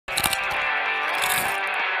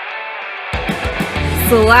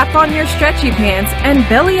Slap on your stretchy pants and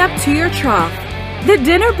belly up to your trough. The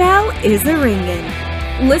dinner bell is a-ringing.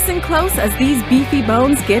 Listen close as these beefy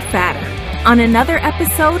bones get fatter on another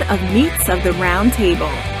episode of Meats of the Round Table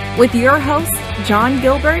with your hosts, John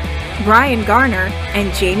Gilbert, Brian Garner,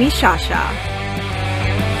 and Jamie Shasha.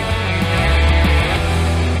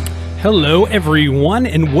 Hello, everyone,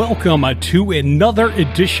 and welcome to another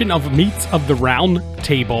edition of Meats of the Round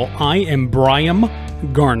Table. I am Brian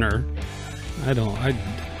Garner. I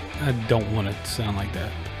don't want to sound like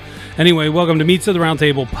that. Anyway, welcome to Meats of the Round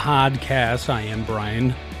Table podcast. I am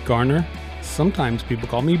Brian Garner. Sometimes people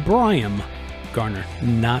call me Brian Garner,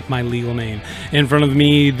 not my legal name. In front of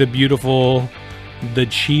me, the beautiful, the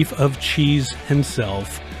chief of cheese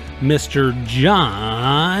himself, Mr.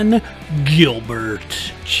 John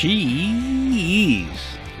Gilbert. Cheese.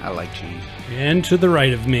 I like cheese. And to the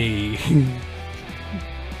right of me,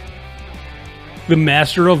 the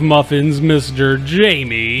master of muffins, Mr.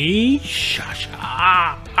 Jamie Shasha.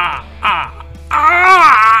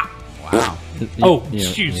 Wow. Oh, you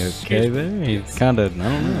excuse okay me. there? He's kind of, I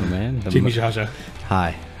don't know, man. Jamie Shasha.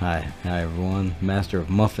 Hi, everyone. Master of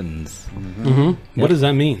muffins. Mm-hmm. What does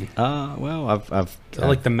that mean? Well, I've Is that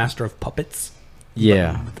like the master of puppets?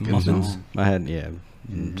 yeah, The muffins? I had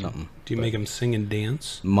something. Do you make them sing and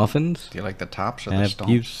dance? Muffins. Do you like the tops or the Have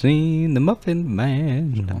stumps? you seen the Muffin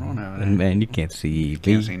Man? going on over there? Man, you can't see.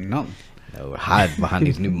 Can't see nothing. No, hide behind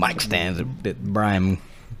these new mic stands that Brian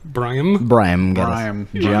Brian? got Brian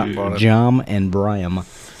us. bought it. Jom and Brian.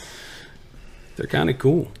 They're kind of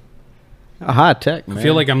cool. High tech, man. I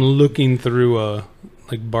feel like I'm looking through a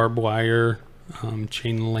barbed wire,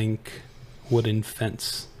 chain link, wooden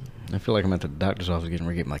fence. I feel like I'm at the doctor's office getting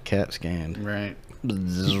ready to get my cat scanned. Right.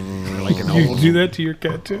 Like Like an You old, do that to your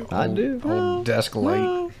cat too? I do. old desk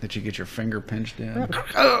light that you get your finger pinched in.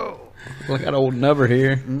 Look at old Nubber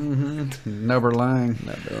here. Nubber line.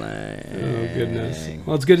 Oh, goodness.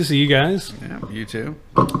 Well, it's good to see you guys. Yeah, you too.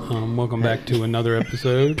 Welcome back to another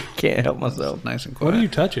episode. Can't help myself. Nice and What quiet. are you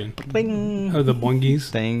touching? Bing. Oh, the boingies?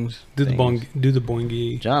 Things. Do the things.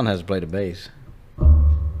 boingy. John has played a bass.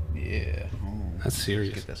 Yeah. Oh, That's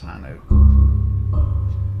serious. get this high note.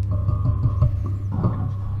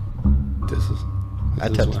 This is I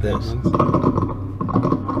is touched what this. happens.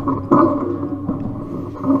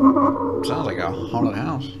 Sounds like a haunted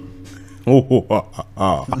house.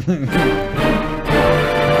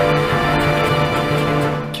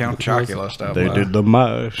 Count Chocula stuff. They did the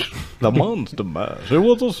mash. The monster mash. It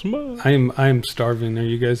was a smash. I am starving. Are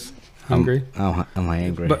you guys hungry? I'm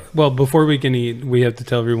angry. Well, before we can eat, we have to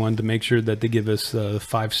tell everyone to make sure that they give us a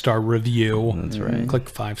 5-star review. That's right. Click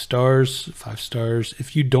 5 stars. 5 stars.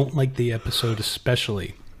 If you don't like the episode,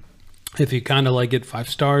 especially. If you kind of like it, 5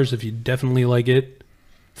 stars. If you definitely like it,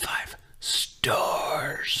 5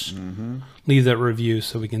 stars. Leave that review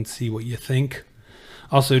so we can see what you think.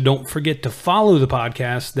 Also, don't forget to follow the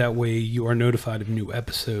podcast. That way you are notified of new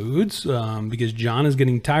episodes. Because John is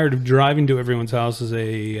getting tired of driving to everyone's house as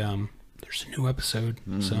there's a new episode.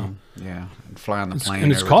 So Yeah. And flying the plane.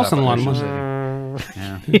 and it's over costing top a lot of Ocean money. City.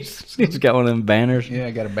 Yeah. He's got one of them banners. Yeah,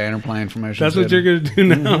 I got a banner plane from Ocean That's what City. you're going to do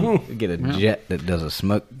now. Get a jet that does a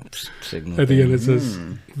smoke signal. At the end it thing. says,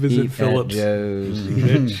 visit Eat at Phillips. Joe's. Eat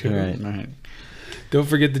at Joe's. Right. Right. Don't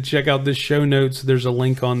forget to check out the show notes. There's a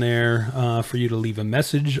link on there for you to leave a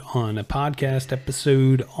message on a podcast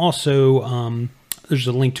episode. Also, there's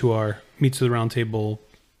a link to our Meets of the Round Table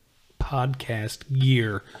podcast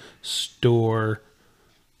gear store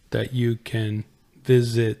that you can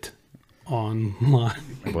visit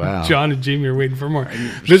online. Wow. John and Jamie are waiting for more.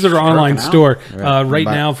 Visit our online out? store. Right. Right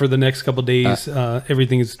Buy- now, for the next couple days,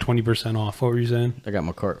 everything is 20% off. What were you saying? I got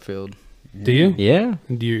my cart filled. Do you? Yeah.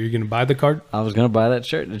 You're going to buy the card? I was going to buy that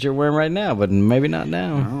shirt that you're wearing right now, but maybe not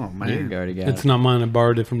now. Oh, man. You already got It's it. not mine. I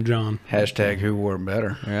borrowed it from John. Hashtag who wore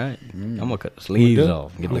better. All right. I'm going to cut the sleeves do it?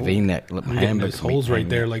 off. Get the V-neck. Let my I'm getting hamburger those holes right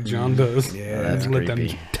there like John does. Yeah, that's Let them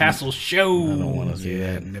creepy. tassels show. I don't want to see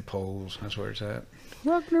Yeah, that. nip holes. That's where it's at.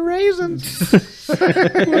 Rock the raisins.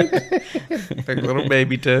 Big little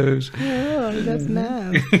baby toes. Oh, that's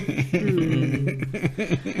nice.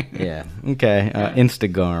 Yeah. Okay.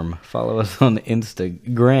 Instagram. Follow us on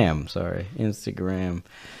Instagram. Instagram.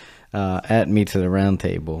 At Meets of the Round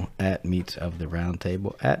Table. At Meets of the Round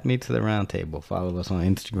Table. At Meets of the Round Table. Follow us on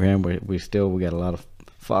Instagram. We got a lot of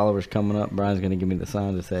followers coming up. Brian's going to give me the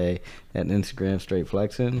sign to say at Instagram straight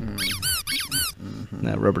flexing.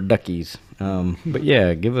 Not rubber duckies. But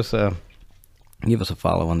yeah, give us a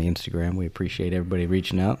follow on the Instagram. We appreciate everybody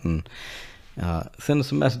reaching out and send us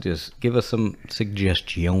some messages. Give us some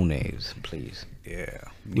suggestions, please. Yeah.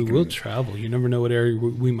 We will travel. You never know what area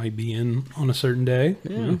we might be in on a certain day.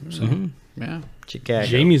 Yeah. So Yeah. Chicago.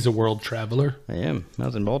 Jamie's a world traveler. I am. I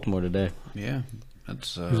was in Baltimore today. Yeah.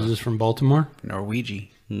 That's Is this from Baltimore? Norwegian.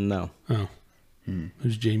 No. Oh.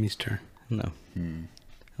 It's Jamie's turn. No. I'm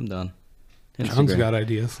done. John's Instagram. got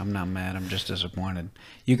ideas. I'm not mad. I'm just disappointed.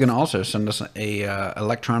 You can also send us a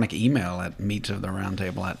electronic email at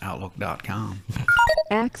meetsoftheroundtable@outlook.com.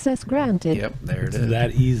 Access granted. Yep, there it It's is.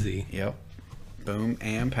 that easy. Yep. Boom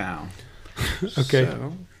and pound. Okay.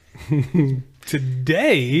 So,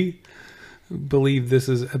 Today, I believe this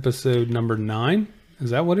is episode number 9. Is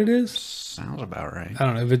that what it is? sounds about right. I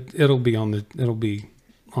don't know. If it'll be on the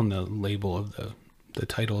label of the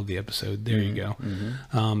title of the episode. There you go.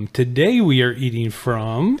 Today we are eating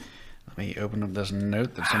from. Let me open up this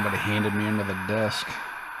note that somebody handed me under the desk.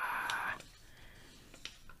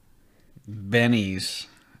 Benny's,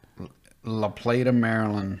 La Plata,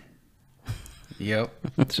 Maryland. Yep.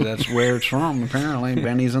 So that's where it's from, apparently.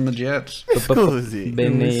 Benny's and the Jets.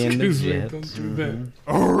 Benny and the Excuse me, Jets. don't do that.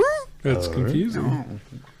 That's confusing. Oh,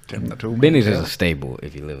 Tim the Toolman. Benny's is a staple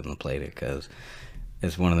if you live in La Plata because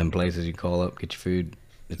it's one of them places you call up, get your food.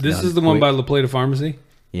 It's This done is the one quick. by La Plata Pharmacy?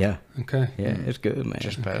 Yeah. Okay. Yeah, it's good, man.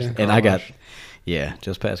 Just past Okay. the And car I got, wash. yeah,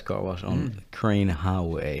 just past car wash on Crane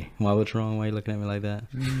Highway. Why, what's wrong? Why are you looking at me like that?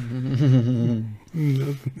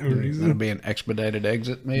 No That'll reason. be an expedited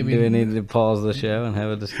exit, maybe. Do we need to pause the show and have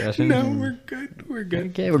a discussion? No, we're good. We're good.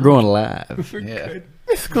 Okay, we're going live. We're Yeah. good.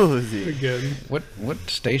 We're good. What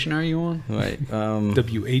station are you on? Right.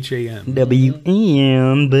 WHAM.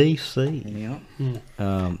 WNBC.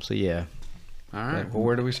 Yep. So yeah, All right. Well,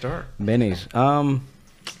 where do we start? Benny's.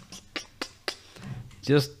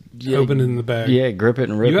 Just Open it in the bag. Yeah, grip it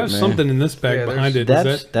and rip it. You have man. something in this bag Yeah, behind it.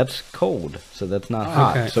 That's cold, so that's not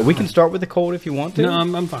hot. okay. So we can start with the cold if you want to. No,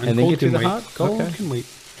 I'm fine. And then Cold get to can the wait. hot. Cold Okay. can wait.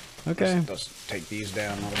 Okay. Let's take these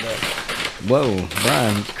down a little bit. Whoa,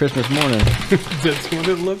 Brian, it's Christmas morning. That's what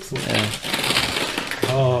it looks like. Yeah.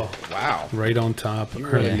 Oh, Wow. right on top. You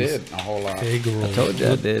really Nice. did a whole lot. Egg roll. I told you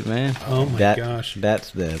I did, man. Oh my gosh.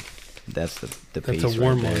 That's the That's piece a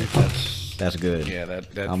warm right there. one. That's good. Yeah, that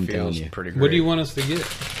I'm telling feels you. pretty great. What do you want us to get?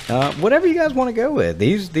 Whatever you guys want to go with.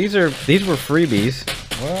 These were freebies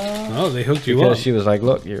Oh, they hooked you because up. she was like,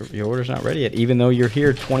 "Look, your order's not ready yet. Even though you're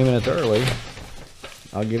here 20 minutes early,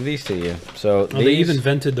 I'll give these to you." So Oh, they even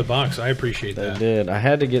vented the box. I appreciate They that. did. I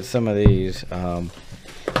had to get some of these.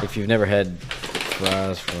 If you've never had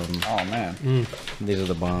fries from, Oh, man. these are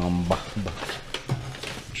the bomb.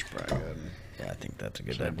 It's probably good. Yeah, I think that's a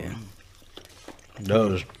good idea.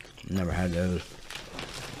 Those, never had those.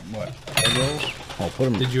 What? Egg rolls? I'll put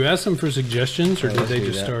them. Did you ask them for suggestions, or did they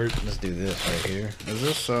just start? Let's do this right here. Is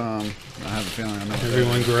this, I have a feeling I know what that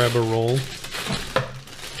Everyone is. grab a roll.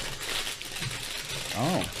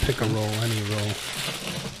 Oh. Pick a roll, any roll.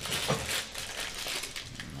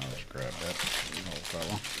 I'll just grab that little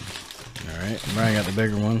fella. All right, Brian got the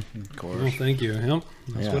bigger one. Of Oh, course. thank you. Yep,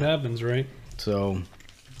 that's Yeah. what happens, right? So,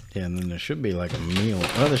 yeah, and then there should be like a meal.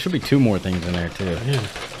 Oh, there should be 2 more things in there too. Yeah,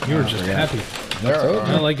 you were just forgot. happy. There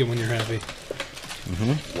I are. like it when you're happy.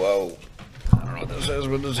 Whoa. I don't know what this is,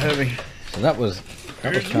 but it's heavy. So that was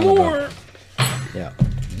There's kind more. of yeah.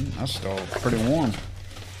 That's still pretty warm.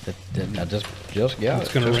 I just got It's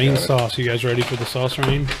it. gonna Just rain got it. sauce. You guys ready for the sauce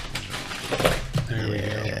rain? There we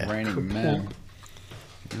Yeah. Raining men.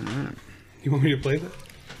 go. You want me to play that?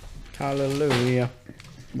 Hallelujah.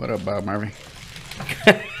 What up, Bob Murphy?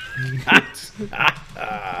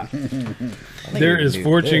 There we is do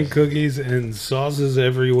fortune this. cookies and sauces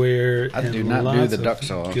everywhere. I and do not do lots the of duck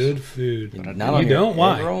sauce. Good food. Not on You your don't? egg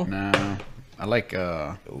Why? roll? No. I like,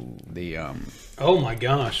 the, Oh my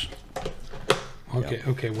gosh. Okay.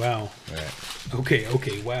 Okay. Wow.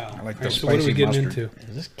 Okay. Wow. I like All the so what are we spicy getting mustard. into?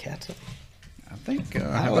 Is this catsup? I think,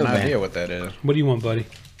 I have Oh, an man. idea what that is. What do you want, buddy?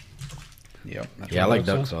 Yep. That's Yeah, I what like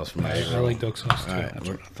duck sauce from I, egg I roll. like duck sauce too. Alright. That's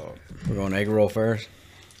what I thought. We're going egg roll first.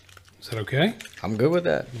 Is that okay? I'm good with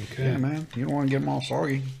that. Okay. Yeah, man. You don't want to get them all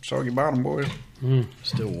soggy. Soggy bottom, boys.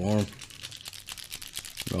 Still warm.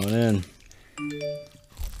 Going in.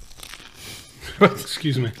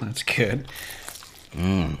 Excuse me. That's good.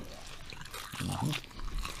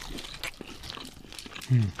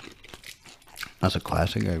 That's a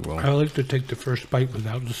classic egg roll. I like to take the first bite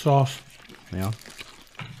without the sauce. Yeah.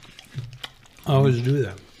 I always do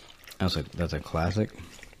that. That's a classic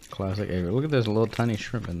egg roll. Look at this little tiny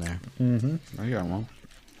shrimp in there. I got one.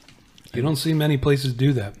 You don't see many places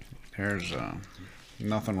do that. There's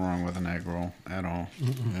nothing wrong with an egg roll at all.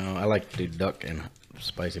 No, I like to do duck and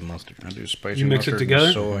spicy mustard. I do spicy You mix it mustard together?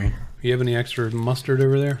 and soy. You have any extra mustard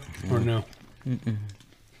over there, or no?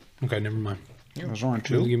 Okay, never mind. There's only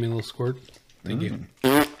Will you two. give me a little squirt? Thank you.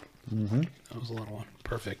 Mm-hmm. That was a little one.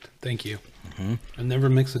 Perfect. Thank you. Mm-hmm. I never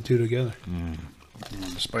mix the two together.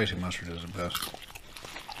 The spicy mustard is the best.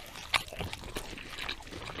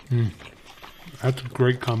 That's a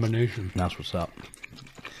great combination. That's what's up.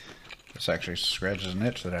 This actually scratches an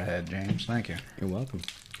itch that I had, James. Thank you. You're welcome.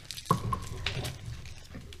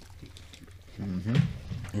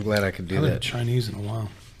 I'm glad I could I do haven't had that. Chinese in a while.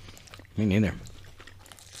 Me neither.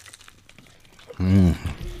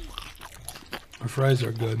 Our fries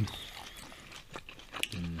are good.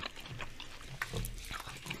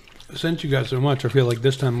 Since you guys so much, I feel like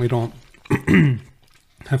this time we don't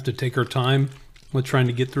have to take our time with trying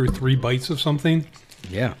to get through 3 bites of something.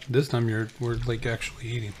 Yeah. This time we're like actually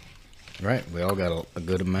eating. Right. We all got a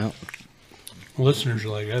good amount. Listeners are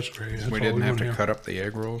like, that's great. That's We all didn't have want to hear. cut up the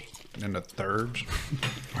egg rolls into thirds.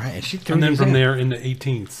 Right. And she threw And then these from in. there into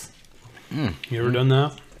 18ths. You ever done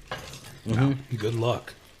that? No. Good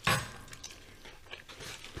luck.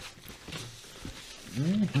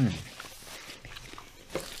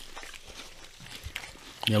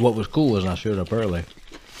 Yeah, what was cool was I showed up early.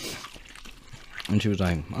 And she was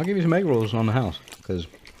like, I'll give you some egg rolls on the house because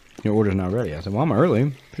your order's not ready. I said, well, I'm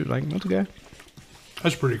early. She was like, that's okay.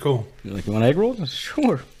 That's pretty cool. You're like, you want egg rolls? I said,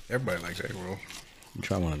 sure. Everybody likes egg rolls. You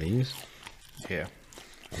try one of these. Yeah.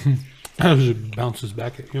 As it bounces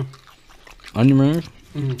back at you. Onion rings.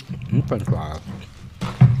 French fries.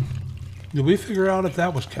 Did we figure out if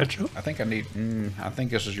that was ketchup? I think I need. I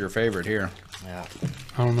think this is your favorite here. Yeah.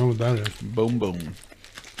 I don't know what that is. Boom boom.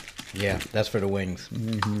 Yeah, that's for the wings.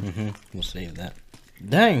 We'll save that.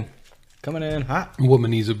 Dang. Coming in hot.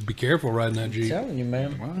 Woman needs to be careful riding that Jeep. Telling you,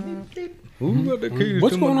 man. Who got the keys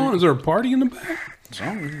What's to my going on? Jeep? Is there a party in the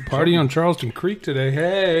back? Party on Charleston Creek today.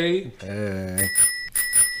 Hey.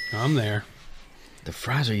 I'm there. The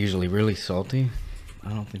fries are usually really salty. I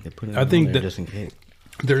don't think they put it I on think there that- just in case.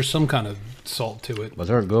 There's some kind of salt to it. But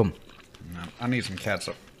they're good. No, I need some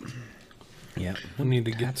catsup. Yeah. We need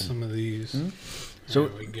to get some of these. So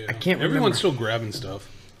There we go. I can't Everyone's remember. still grabbing stuff.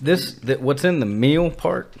 What's in the meal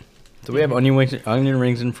part? So we have onion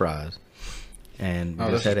rings and fries. And we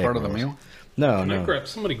Oh, just this is had part egg of the rolls. meal? No, Can I no.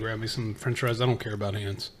 somebody grab me some French fries. I don't care about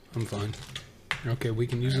hands. I'm fine. Okay, we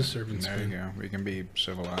can use a serving There you spoon. go. We can be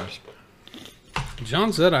civilized.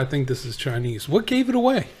 John said, I think this is Chinese. What gave it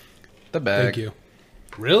away? The bag. Thank you.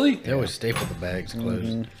 Really? They always staple the bags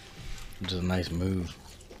closed, which is a nice move.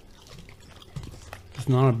 It's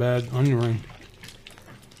not a bad onion ring.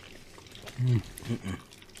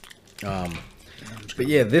 But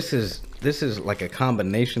yeah, this is like a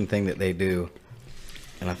combination thing that they do,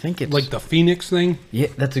 and I think it's Like the Phoenix thing? yeah,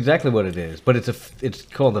 that's exactly what it is. But it's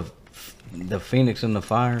called the Phoenix in the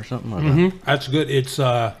Fire or something like that. That's good. It's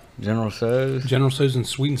General Tso's. General Tso's and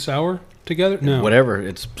sweet and sour together? No. Whatever,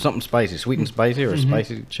 it's something spicy, sweet and spicy, or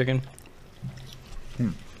spicy chicken.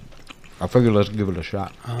 I figured let's give it a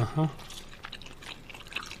shot. Uh-huh.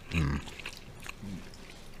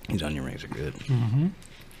 These onion rings are good.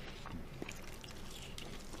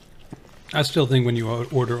 I still think when you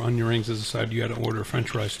order onion rings as a side, you got to order French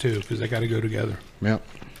fries too, because they got to go together. Yep.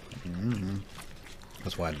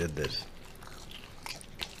 That's why I did this.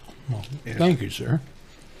 Well, thank you, sir.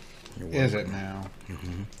 Is it now?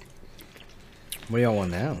 What do y'all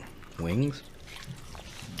want now? Wings?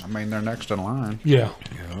 I mean, they're next in line. Yeah.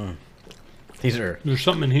 Yeah. These are. There's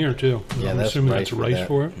something in here too. Yeah, I'm that's assuming rice that's rice that.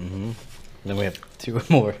 for it. Then we have 2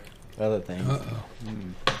 more other things.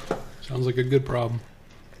 Uh-oh. Sounds like a good problem.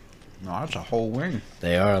 No, that's a whole wing.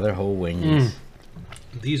 They are. They're whole wings.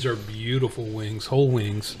 These are beautiful wings, whole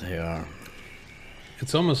wings. They are.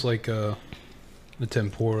 It's almost like the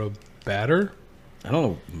tempura batter. I don't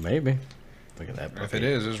know. Maybe. Look at that. If puppy. it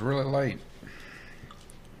is, it's really light.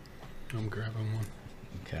 I'm grabbing one.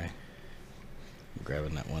 Okay. I'm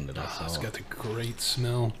grabbing that one that I saw. It's got the great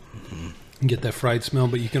smell. You can get that fried smell,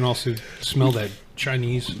 but you can also smell that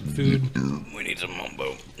Chinese food. We need some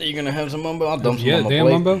mumbo. Are you gonna have some mumbo? I'll dump some Yeah, on my damn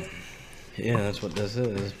plate. mumbo. Yeah, that's what this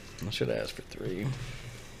is. I should have asked for 3.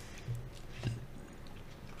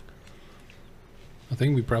 I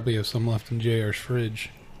think we probably have some left in JR's fridge.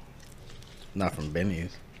 Not from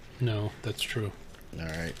Benny's. No, that's true. All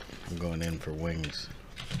right, I'm going in for wings.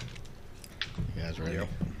 You guys ready? Yep.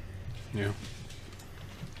 Yeah.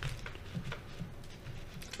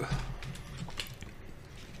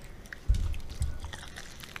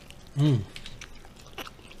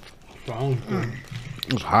 Sounds good.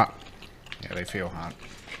 It was hot. Yeah, they feel hot.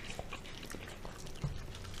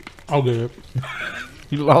 I'll get it.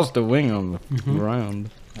 You lost a wing on the ground.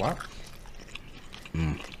 What?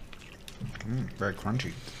 Very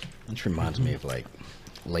crunchy. Which reminds me of like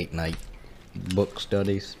late night book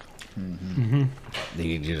studies. You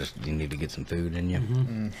need to get some food in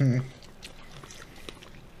you.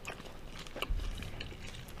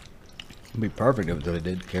 It'd be perfect if they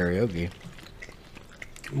did karaoke.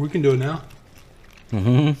 We can do it now.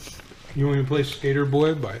 You want me to play Skater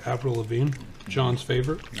Boy by Avril Lavigne? John's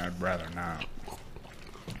favorite. I'd rather not.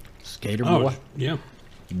 Skater Oh, boy? yeah.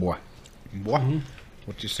 Boy. Boy.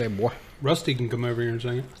 What you say, boy? Rusty can come over here in a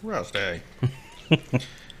second. Rusty.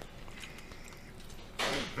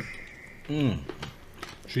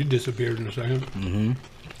 She disappeared in a second.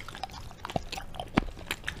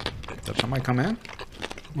 Did somebody come in?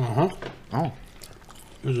 Uh-huh. Oh.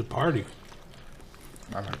 It was a party.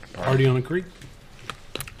 I like the Party on a creek.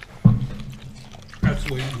 That's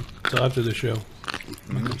waiting until after the show.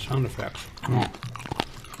 Making sound effects.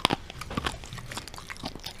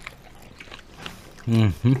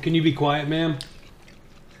 Can you be quiet, ma'am?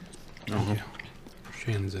 Oh, yeah.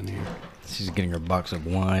 Shannon's in here. She's getting her box of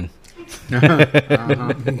wine.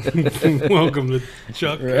 Welcome to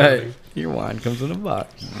Chuck. Right. Your wine comes in a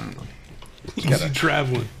box. He's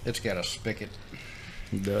traveling. It's got a spigot.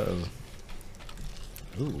 It does.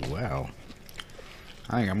 Ooh, wow.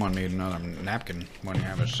 I think I'm going to need another napkin when you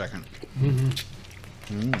have a second.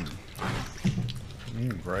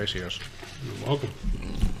 Gracias. You're welcome.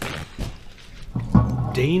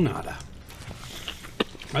 De nada.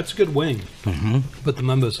 That's a good wing. But the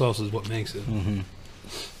mumbo sauce is what makes it.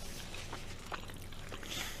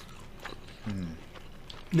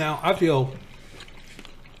 Now, I feel,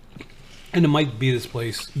 and it might be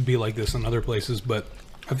like this in other places, but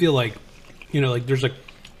I feel like, like there's a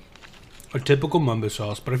typical mumbo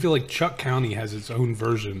sauce, but I feel like Chuck County has its own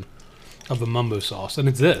version of a mumbo sauce, and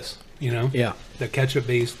it's this, Yeah. the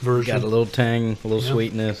ketchup-based version. Got a little tang, a little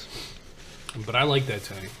sweetness. But I like that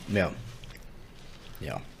tang. Yeah.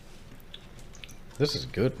 Yeah. This is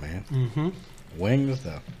good, man. Wings,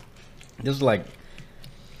 though. This is like,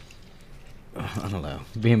 I don't know,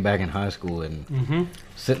 being back in high school and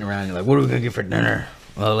sitting around, you're like, what are we going to get for dinner?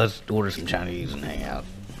 Well, let's order some Chinese and hang out.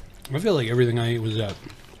 I feel like everything I ate was at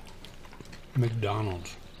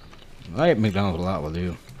McDonald's. I ate McDonald's a lot with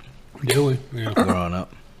you. Did we? Yeah. Growing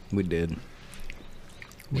up. We did.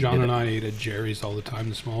 John and I ate at Jerry's all the time,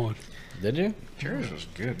 the small one. Did you? Jerry's was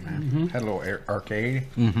good, man. Had a little arcade.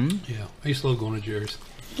 Yeah, I used to love going to Jerry's.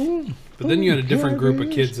 But then you had a different group of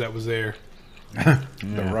kids that was there.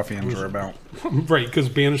 The ruffians were about. Right, because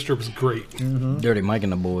Bannister was great. Dirty Mike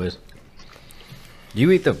and the boys. Do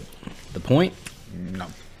you eat the point? No.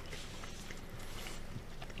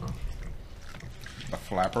 A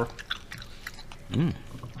flapper.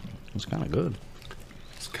 It's kind of good.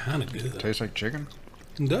 It's kind of good. Tastes like chicken.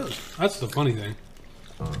 It does. That's the funny thing.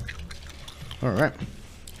 All right.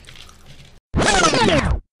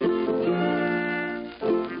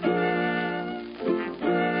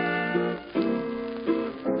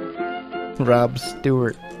 Rob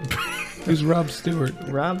Stewart. Who's Rob Stewart?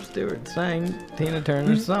 Rob Stewart sang Tina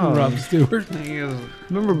Turner's song. Rob Stewart.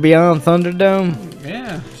 Remember Beyond Thunderdome?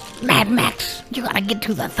 Yeah. Mad Max, you gotta get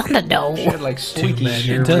to the Thunderdome. She had like squeaky Man,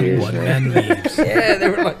 shit. you tell you what, man memes. Yeah, they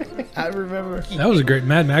were like, I remember. That was a great,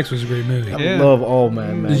 Mad Max was a great movie. I love all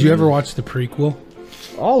Mad Max. Did you ever watch the prequel?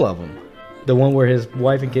 All of them. The one where his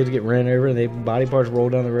wife and kids get ran over and they body parts roll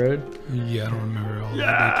down the road. Yeah, I don't remember all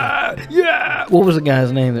that. Yeah. What was the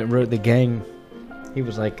guy's name that wrote the gang? He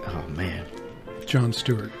was like, oh man. John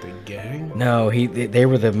Stewart. The gang? No, they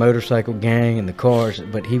were the motorcycle gang and the cars,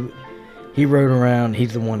 but he rode around.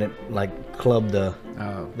 He's the one that like clubbed the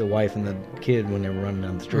wife and the kid when they were running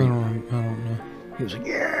down the I street. don't know. He was like,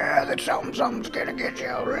 yeah, that something's gonna get you.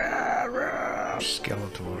 Rah, rah.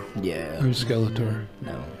 Skeletor. Yeah. It was Skeletor.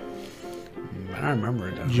 No. I remember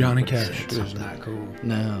it. Johnny Cash. It was not cool.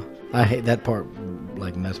 No. I hate that part.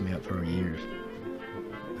 Like messed me up for years.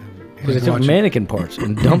 Because they Like took watching- mannequin parts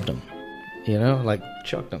and dumped them. You know, like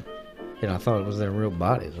chucked them. I thought it was their real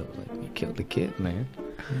bodies. I was like, you killed the kid, man.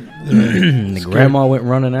 And the grandma went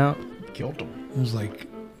running out. Killed him. It was like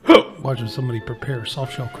watching somebody prepare a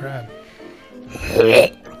soft shell crab.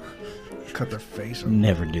 Cut their face off.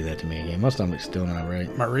 Never do that to me again. My stomach's still not right.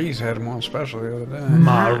 Maurice had him on special the other day.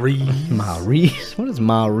 Maurice? What is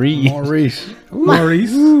Maurice? Maurice.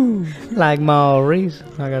 Maurice. Like Maurice.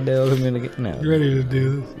 I got to tell him to get now. You ready to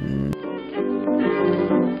do this?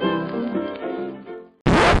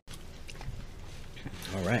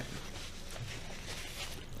 All right.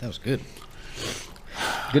 That was good.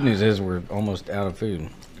 Good news is we're almost out of food.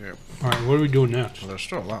 Yeah. All right, what are we doing next? Well, there's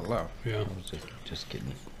still a lot left. Yeah. I was just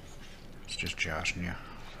kidding. It's just joshing you.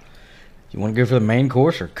 You want to go for the main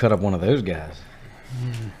course or cut up one of those guys?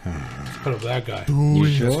 Put up that guy. You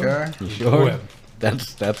This sure? guy? You Go sure? ahead.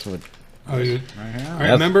 That's what Oh, you, Right here. all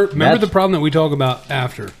right, remember that's- the problem that we talk about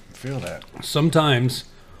after. Feel that. Sometimes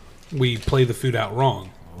we play the food out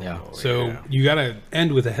wrong. Yeah. So you got to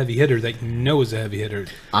end with a heavy hitter that you know is a heavy hitter.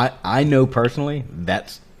 I know personally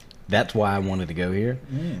that's why I wanted to go here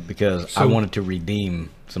because I wanted to redeem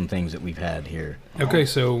some things that we've had here. Okay,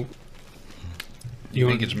 so you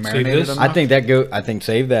think want it's to save marinated this? enough? I think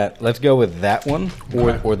save that. Let's go with that one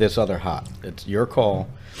or this other hot. It's your call,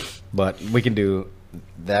 but we can do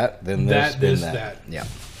that, then this, That, then this, that. that. Yeah,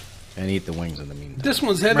 and eat the wings in the meantime. This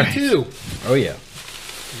one's heavy too. Oh yeah,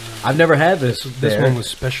 I've never had this. This one was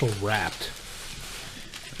special wrapped.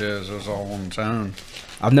 It is. It's all on its own.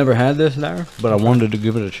 I've never had this there, but I wanted to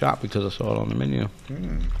give it a shot because I saw it on the menu.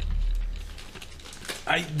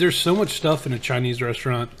 There's so much stuff in a Chinese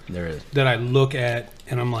restaurant There is. that I look at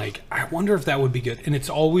and I'm like, I wonder if that would be good. And it's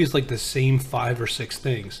always like the same 5 or 6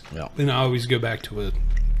 things. Yeah. And I always go back to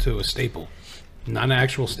a staple. Not an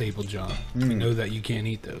actual staple, John. I know that you can't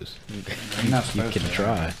eat those. You're not You supposed can to.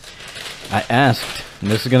 try. I asked, and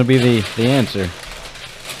this is going to be the answer.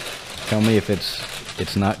 Tell me if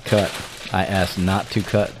it's not cut. I asked not to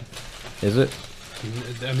cut. Is it?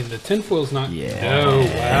 I mean, the tinfoil's not. Yeah. Oh,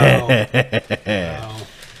 wow. Wow.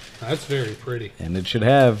 That's very pretty. And it should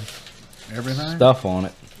have Everything? stuff on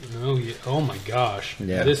it. Oh, yeah. Oh my gosh.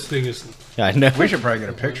 Yeah. This thing is. I know. We should probably get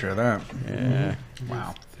a picture of that. Yeah,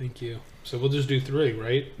 Wow. Thank you. So we'll just do 3,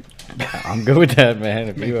 right? I'm good with that, man.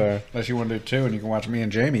 If you are. Unless you want to do 2 and you can watch me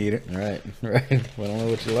and Jamie eat it. Right, right. We don't know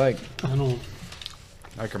what you like. I don't.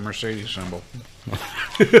 Like a Mercedes symbol.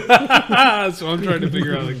 So I'm trying to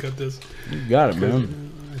figure out how to cut this. You got it,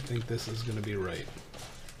 man. I think this is going to be right.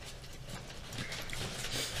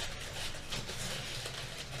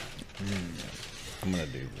 I'm gonna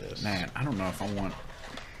do this. Man, I don't know if I want...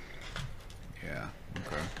 Yeah,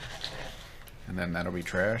 okay. And then that'll be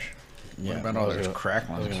trash? Yeah, What about all I was those gonna- I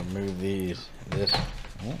cracklings? was gonna move these. This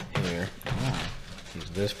here. Use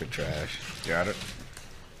this for trash. Got it.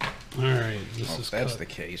 All right. This Well, is if that's cut. the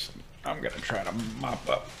case, I'm going to try to mop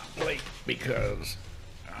up my plate because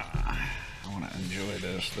I want to enjoy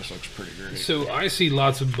this. This looks pretty great. So I see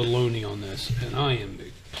lots of bologna on this, and I am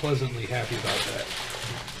pleasantly happy about that.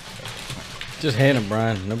 Just hand it,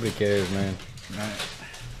 Brian. Nobody cares, man. Right.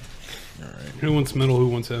 Who wants middle? Who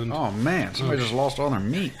wants end? Oh, man. Somebody just lost all their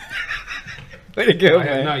meat. Way to go, I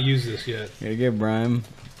have man. not used this yet. Way to go, Brian.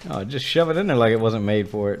 Oh, just shove it in there like it wasn't made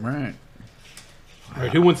for it. Right. All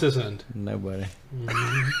right. Who wants this end? Nobody.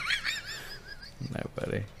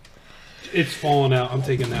 Nobody. It's falling out. I'm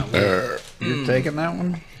taking that one. You're taking that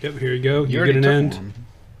one? Yep. Here you go. You already get an took end.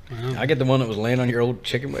 one. I get the one that was laying on your old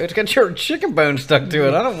chicken. It's got your chicken bone stuck to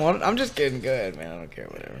it. I don't want it. I'm just kidding. Go ahead, man. I don't care.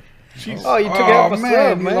 Whatever. Oh, you took it out Oh, my man.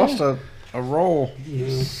 sub, You man. lost a roll.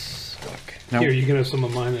 Yeah. Now, Here, you can have some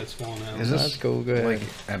of mine that's falling out. is this That's cool. Go ahead. like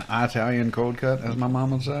an Italian cold cut, as my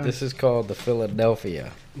mom would say? This is called the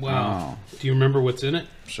Philadelphia. Wow. Do you remember what's in it?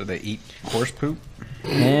 So they eat horse poop?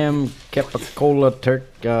 Ham capicola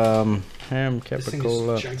ham thing is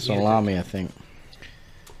capicola gigantic. salami, I think.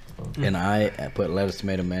 And I put lettuce,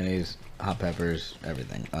 tomato, mayonnaise, hot peppers,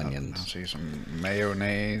 everything, I onions. see some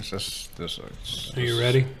mayonnaise. This Are you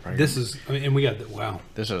ready? This is, and we got the, wow.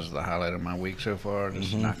 This is the highlight of my week so far.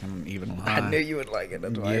 Just knocking even line. I knew you would like it.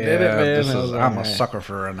 That's why Yeah, I did it, man. this I was is, like, I'm a man. sucker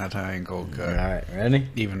for an Italian cold cut. All right, ready?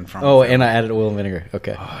 Even from Oh, and I added oil and vinegar.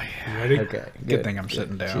 Okay. Oh yeah. You ready? Okay. Good thing I'm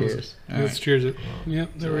sitting down. Cheers. All Let's cheers it. Yep,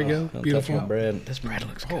 there we go. Don't touch Beautiful. my bread. This bread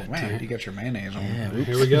looks Oh good. man, you got your mayonnaise on. Yeah,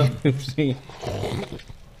 Here we go. Oopsie.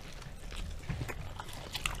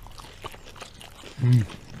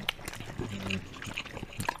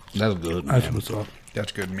 That's good. That's Man. what's up.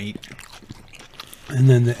 That's good meat. And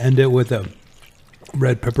then to end it with a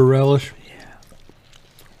red pepper relish.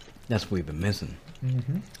 That's what we've been missing.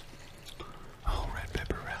 Oh, red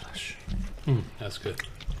pepper relish. That's good.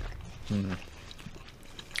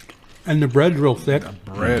 And the bread's real thick,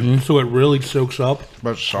 Bread, so it really soaks up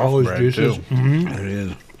but all soft those bread juices. too. It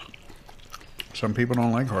is. Some people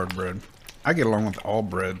don't like hard bread. I get along with all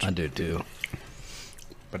breads, I do too.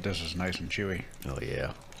 but this is nice and chewy. Oh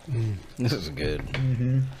yeah. This is good.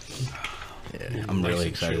 Yeah, I'm nice really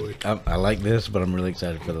and excited. I like this, but I'm really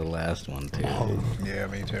excited for the last one too. Yeah,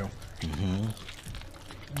 me too.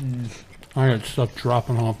 I got stuff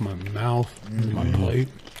dropping off my mouth and my plate.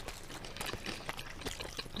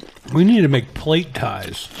 We need to make plate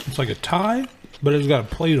ties. It's like a tie, but it's got a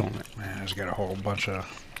plate on it. Man, it's got a whole bunch of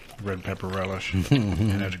red pepper relish,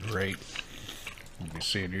 and it's great. We'll be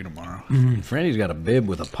seeing you tomorrow. Franny's got a bib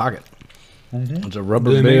with a pocket. It's a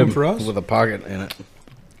rubber Do they make 'em bib for us? with a pocket in it.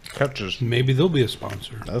 Catches. Maybe they'll be a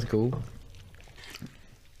sponsor. That's cool.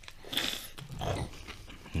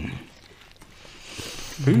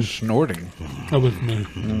 Who's snorting? That was me.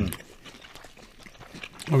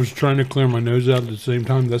 I was trying to clear my nose out at the same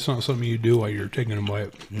time. That's not something you do while you're taking a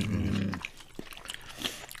bite.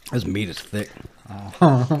 This meat is thick.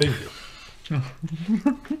 Thank you.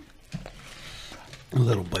 A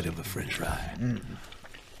little bite of a French fry.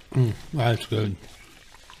 That's good.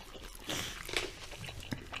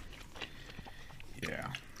 Yeah.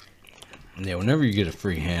 Yeah, whenever you get a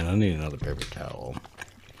free hand, I need another paper towel.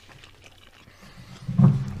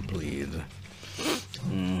 Please.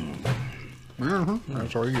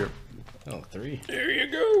 That's all you get. Oh, 3. There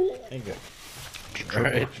you go. Thank you. All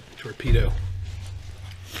right. Torpedo.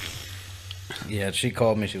 Yeah, she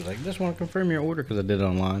called me. She was like, just want to confirm your order because I did it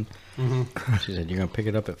online. She said, you're going to pick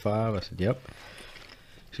it up at 5? I said, yep.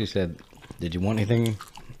 She said, did you want anything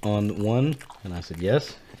on one? And I said,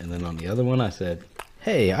 yes. And then on the other one, I said,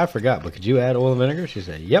 hey, I forgot, but could you add oil and vinegar? She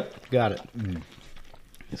said, yep, got it.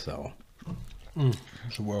 So.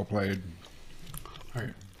 It's well played. All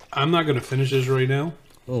right. I'm not going to finish this right now.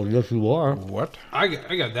 Oh, yes, you are. What? I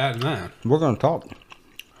got that and that. We're going to talk.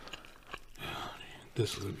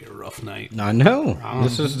 This is going to be a rough night. I know.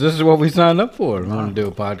 This is what we signed up for. We want to do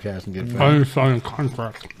a podcast and get I famous. didn't sign a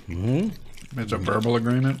contract. It's a verbal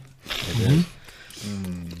agreement.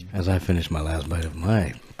 As I finish my last bite of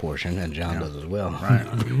my portion, and John does as well.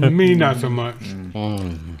 Right. Me, not so much.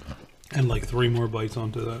 And like 3 more bites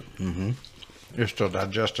onto that. You're still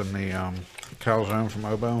digesting the calzone from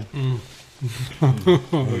Obo.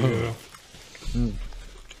 Oh, yeah.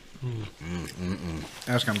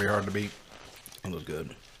 That's gonna be hard to beat. It was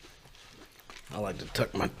good. I like to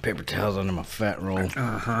tuck my paper towels under my fat roll.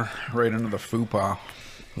 Right into the fupa.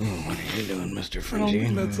 What are you doing, Mr. Fringy?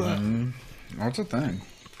 That's What's the thing?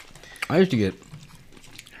 I used to get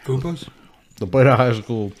Fupas? the Plata High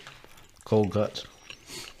School cold cuts.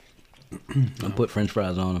 I put French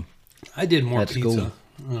fries on them. I did more At pizza. school.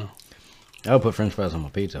 Oh. I would put French fries on my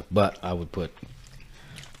pizza, but I would put,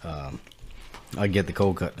 I'd get the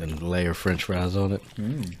cold cut and layer French fries on it.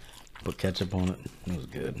 Put ketchup on it. It was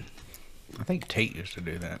good. I think Tate used to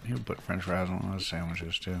do that. He would put French fries on his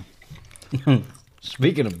sandwiches too.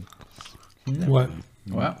 Speaking of What?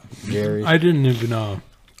 What? Jerry's, I didn't even,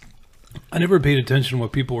 I never paid attention to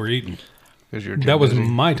what people were eating. Because you're too That was busy.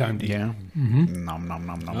 my time to eat. Yeah. Nom nom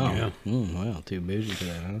nom nom. oh, Yeah. well, too busy for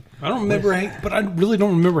that, huh? I don't remember, but I really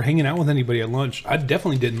don't remember hanging out with anybody at lunch. I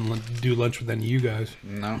definitely didn't do lunch with any of you guys.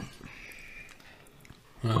 No.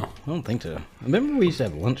 Oh. I don't think so. Remember we used to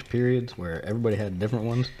have lunch periods where everybody had different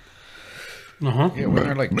ones? Uh-huh. Yeah, wasn't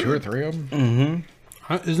there like 2 or 3 of them?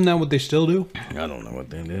 Isn't that what they still do? I don't know what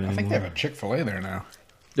they did. I think they have a Chick-fil-A there now.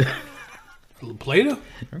 Plata?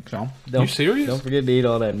 I think so. You serious? Don't forget to eat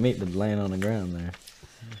all that meat that's laying on the ground there.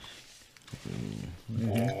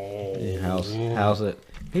 House it.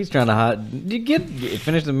 He's trying to hide. You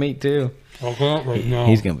finish the meat too. Okay, right now.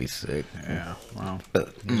 He's gonna be sick. Yeah. Wow.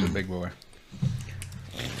 He's a big boy.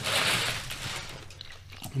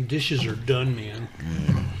 Dishes are done, man.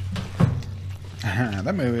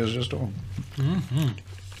 That movie was just on.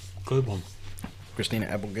 Good one. Christina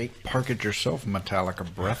Applegate. Park it yourself, Metallica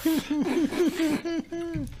breath.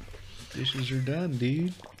 Dishes are done,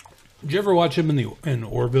 dude. Did you ever watch him in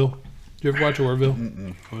Orville? Did you ever watch Orville?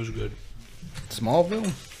 It was good.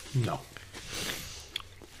 Smallville. No.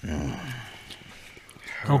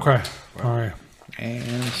 Okay. All right.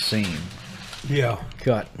 And scene. Yeah.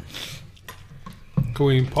 Cut. Can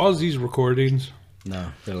we pause these recordings?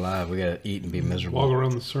 No, they're live. We gotta eat and be Walk miserable.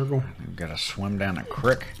 around the circle? We've got to swim down a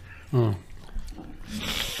creek. Oh.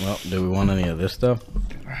 Well, do we want any of this stuff?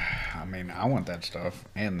 I mean, I want that stuff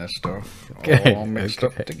and this stuff Okay, all mixed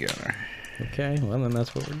okay. up together. Okay, well then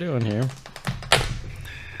that's what we're doing here.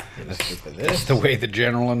 That's the way the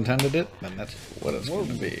general intended it, then that's what it's going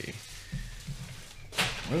to be.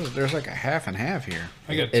 There's like a half and half here.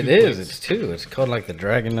 I got It two is. plates. It's 2. It's called like the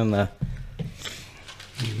dragon and the.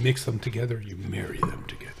 You mix them together, you marry them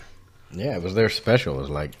together. Yeah, it was their special. It was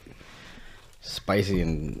like spicy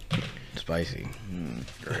and spicy.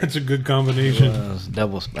 That's a good combination. It was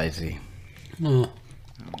double spicy. Oh.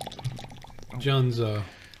 John's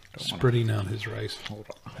spreading out his rice.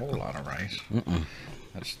 A whole lot of rice.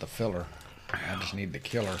 That's the filler. I just need the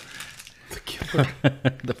killer.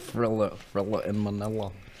 The Frilla in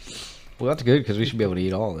Manila. Well, that's good because we should be able to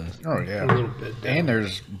eat all this. Oh, yeah. A little bit down. And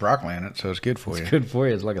there's broccoli in it, so it's good for you. It's good for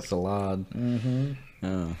you. It's like a salad.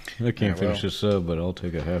 Mm-hmm. I can't finish this sub, but I'll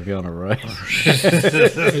take a half gallon of rice.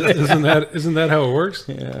 isn't that how it works?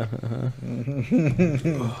 Yeah.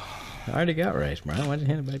 I already got rice, Brian. Why'd you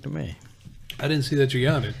hand it back to me? I didn't see that you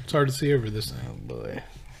got it. It's hard to see over this thing. Oh boy.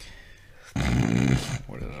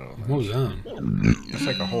 What is it? What was that? It's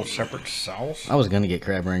like a whole separate sauce. I was gonna get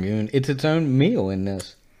crab rangoon. It's its own meal in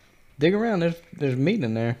this. Dig around. There's meat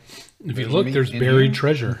in there. If you There's look, meat there's in buried here?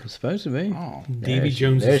 treasure. It's supposed to be. Oh, Davy there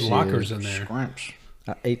Jones's she lockers is. in there. scrimps.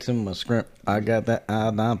 I ate some of my shrimp. I got that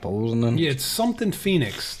iodine poisoning. Yeah, it's something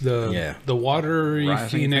Phoenix. Yeah. The watery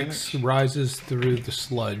Rising Phoenix rises through the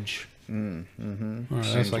sludge. Mm-hmm. All right,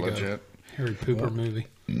 Seems that's like legit. a Harry Pooper movie.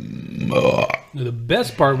 The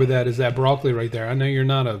best part with that is that broccoli right there. I know you're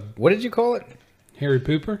not a What did you call it? Harry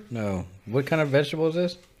Pooper. No. What kind of vegetable is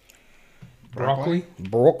this? Broccoli.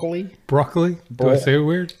 Broccoli. Broccoli. Do I say it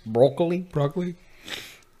weird? Broccoli. Broccoli.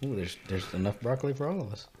 Ooh, there's enough broccoli for all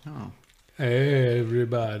of us. Oh.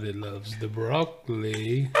 Everybody loves the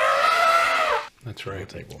broccoli. That's I'll right.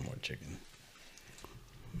 take one more chicken.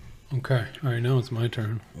 Okay. All right, now it's my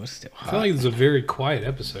turn. What's still I hot? feel like this is a very quiet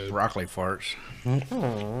episode. Broccoli farts.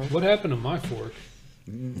 What happened to my fork?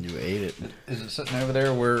 You ate it. Is it sitting over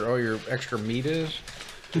there where all your extra meat is?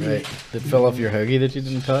 Right. It fell off your hoagie that you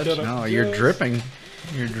didn't touch? Shut up. No, you're dripping.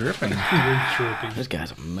 You're dripping. You're tripping. This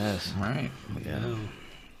guy's a mess. Right. Yeah. No.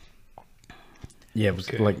 Yeah, it was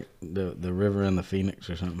Okay. like the river and the Phoenix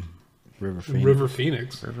or something. River Phoenix. River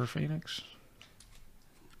Phoenix. River Phoenix.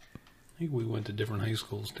 I think we went to different high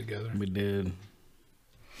schools together. We did.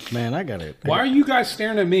 Man, I got it. Why are you guys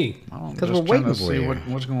staring at me? I don't 'Cause just we're trying waiting to for see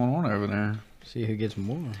you. what's going on over there. See who gets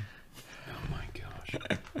more. Oh my gosh.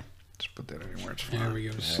 Just put that anywhere. It's There fine. we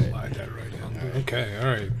go. Slide that right in. Okay. All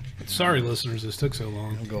right. Sorry, listeners. This took so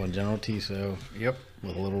long. I'm going General Tiso Yep.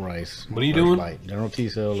 with a little rice. What are you First doing? Bite. General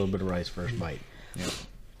Tiso, a little bit of rice, first bite. Yep.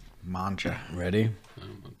 Mancha. Ready?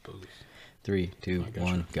 I'm gonna pose. 3, 2,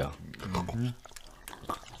 1, go.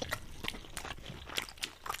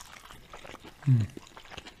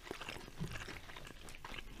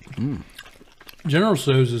 General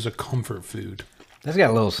Tso's is a comfort food. That's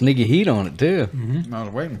got a little sneaky heat on it, too. I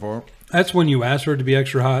was waiting for it. That's when you ask for it to be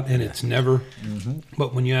extra hot, and it's never.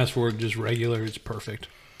 But when you ask for it just regular, it's perfect.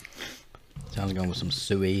 Sounds going with some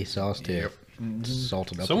suey sauce, too. Yep.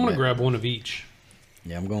 Salted up So I a want to bit. grab one of each.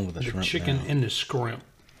 Yeah, I'm going with the The shrimp chicken now. and the scrimp.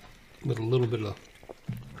 With a little bit of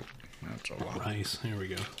That's a lot. rice. Here we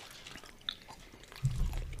go.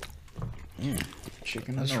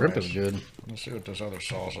 Chicken That and shrimp rice. is good. Let's see what this other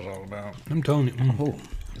sauce is all about. I'm telling you. Oh,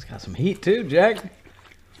 it's got some heat, too, Jack.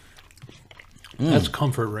 That's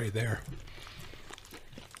comfort right there.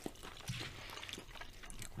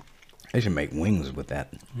 They should make wings with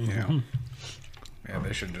that. Yeah. Yeah,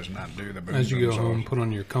 they should just not do the boom As you go boom home, sauce. put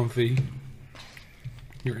on your comfy,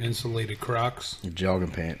 your insulated Crocs,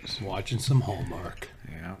 Jogging pants. watching some Hallmark.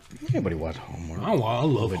 Yeah. Anybody watch Homework? Oh, I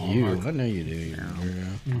love But Hallmark. you, I know you do.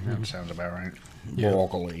 Yeah. That sounds about right.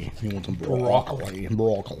 Broccoli. You want some broccoli?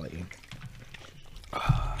 Broccoli.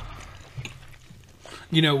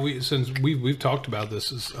 You know, since we've talked about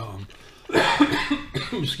this, is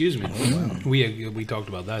excuse me, we talked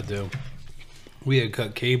about that too. We had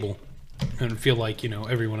cut cable, and I feel like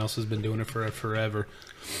everyone else has been doing it for forever.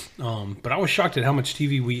 But I was shocked at how much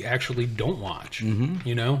TV we actually don't watch.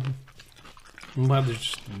 You know, we'll have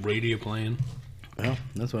this radio playing. Well,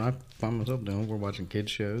 that's what I find myself doing. We're watching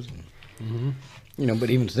kids shows. And, but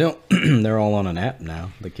even still, they're all on an app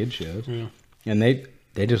now, the kids shows. Yeah. And they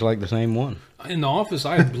just like the same one. In the office,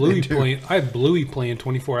 I have Bluey playing. I have Bluey playing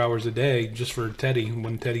 24 hours a day just for Teddy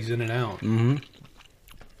when Teddy's in and out.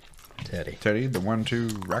 Teddy. Teddy, the 1-2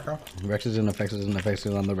 Rekka. Rex is in effects is in effects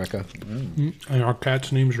on the Recca. And our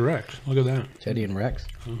cat's name's Rex. Look at that. Teddy and Rex.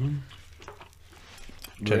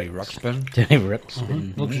 Teddy Ruxpin. Teddy Rex.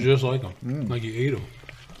 Looks just like him. Like you ate him.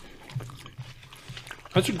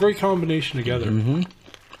 That's a great combination together.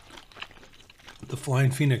 The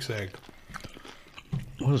Flying Phoenix egg.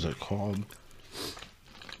 What is it called?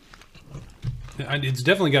 It's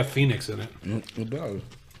definitely got Phoenix in it. It does.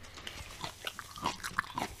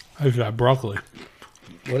 I've got broccoli.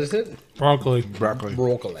 What is it? Broccoli. Broccoli.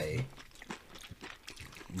 Broccoli.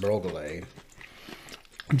 Broccoli.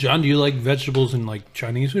 John, do you like vegetables in like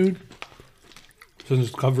Chinese food? Since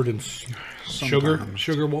it's covered in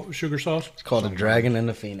sugar sauce. It's called a dragon and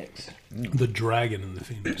a phoenix. The dragon in the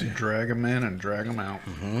Phoenix. Drag them in and drag them out.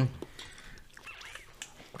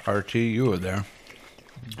 RT, you were there.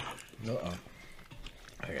 Uh-oh.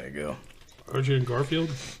 I gotta go. Archie and Garfield?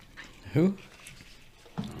 Who?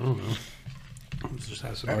 I don't know. It just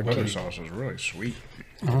has some That butter sauce is really sweet.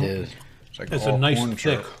 It is. It's like It's all a nice corn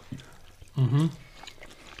thick. syrup.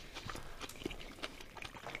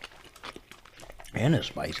 And it's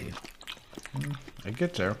spicy. It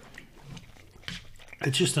gets there.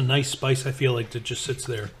 It's just a nice spice, I feel like, that just sits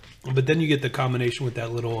there. But then you get the combination with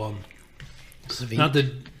that little, Sweet. not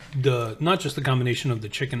the, not just the combination of the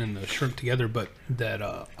chicken and the shrimp together, but that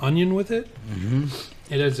onion with it.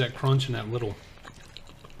 Mm-hmm. It adds that crunch and that little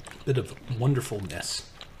bit of wonderfulness.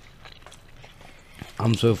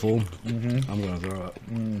 I'm so full. Mm-hmm. I'm gonna throw up.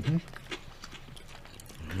 Mm-hmm.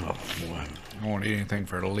 Oh boy. I won't eat anything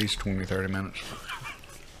for at least 20, 30 minutes.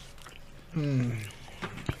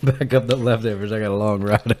 Back up the leftovers. I got a long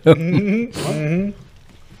ride home.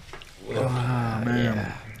 Oh,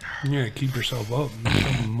 man. Yeah, keep yourself up.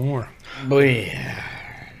 Something more. Boy.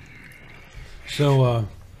 So,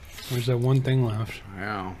 there's that one thing left.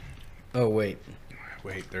 Yeah. Oh wait,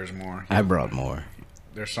 Wait, there's more. I brought more.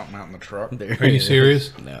 There's something out in the truck. There Are you it is.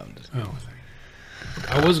 serious? No, I'm just. Oh,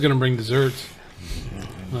 I was gonna bring desserts.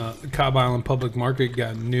 Cobb Island Public Market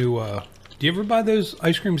got new. Do you ever buy those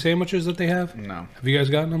ice cream sandwiches that they have? No. Have you guys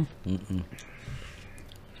gotten them? Mm-mm.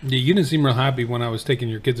 Yeah, you didn't seem real happy when I was taking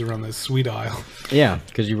your kids around this sweet aisle. Yeah,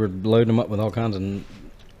 because you were loading them up with all kinds of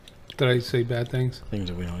Did I say bad things? things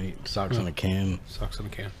that we don't eat. Socks in a can. Socks in a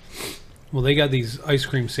can. Well, they got these ice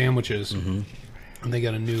cream sandwiches, and they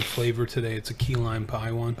got a new flavor today. It's a key lime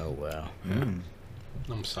pie one. Oh wow.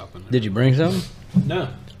 I'm stopping there. Did you bring some? No.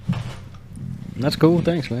 That's cool.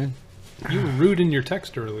 Thanks, man. You were rude in your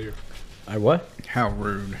text earlier. I what? How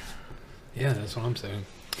rude. Yeah, that's what I'm saying.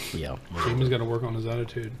 Yeah. Jamie's got to work on his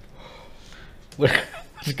attitude.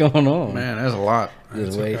 What's going on? Man, that's a lot.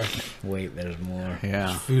 Just That's wait. okay. Wait, there's more.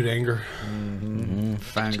 Yeah. Food anger.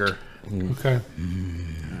 Fanger. Okay.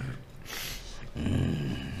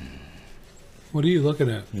 What are you looking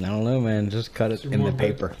at? I don't know, man. Just cut it there in more the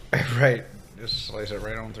paper. Right. Just slice it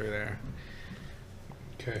right on through there.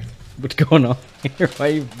 Okay. What's going on here? Why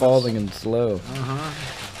are you pausing and slow?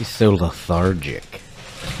 He's so lethargic.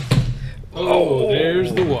 Oh,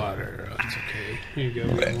 there's the water. Oh, it's okay. Here you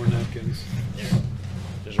go. We got more napkins.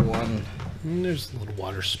 There's one. And there's a little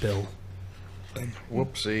water spill.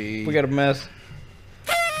 Whoopsie. We got a mess.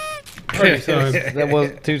 Sorry. That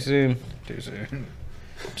was too soon. Too soon.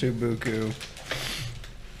 Too buku.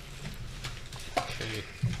 Okay.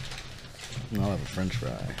 I'll have a french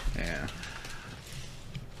fry. Yeah.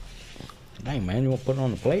 Dang, man. You want to put it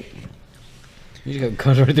on the plate? You just got to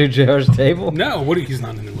cut right through JR's table? No, he's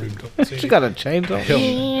not in the room. Don't say You got a chainsaw?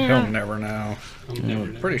 He'll never know. I'm never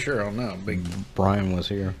know. Pretty sure he'll know. Big Brian was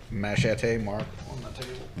here. machete mark on the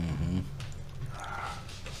table.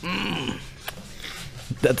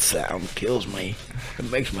 That sound kills me.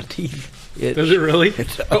 It makes my teeth itch. Does it really?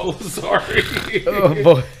 Oh, sorry. Oh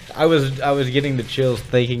boy, I was getting the chills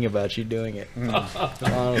thinking about you doing it. It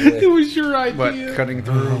Honestly. was your But idea. cutting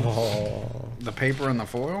through Oh, the paper and the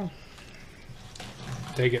foil?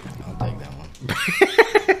 Take it. I'll take that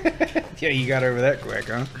one. Yeah, you got over that quick,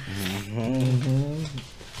 huh?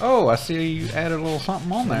 Oh, I see you added a little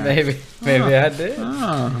something on there. Maybe I did.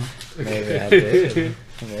 Oh. Maybe I did.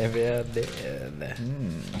 Maybe I did.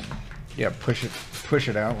 Yeah, push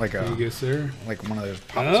it out like There you go, a sir. like one of those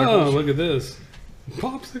popsicles. Oh, look at this.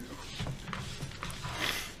 Popsicle.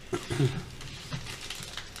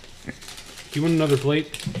 Do you want another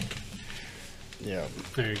plate? Yeah.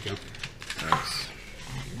 There you go.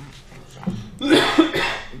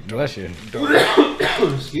 Bless you.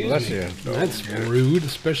 Excuse Bless me. you. That's rude,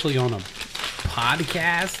 especially on a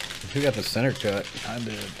podcast. Who got the center cut? I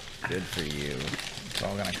did. Good for you. It's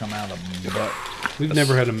all gonna come out of the butt, We've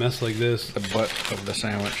never had a mess like this. the butt of the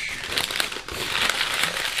sandwich.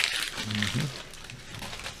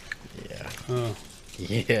 Yeah. Oh,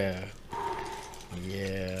 Yeah.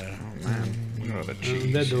 Yeah. Look at the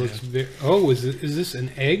cheese. that looks very. Oh, is this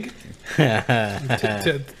an egg?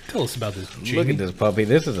 Tell us about this. Jamie. Look at this puppy.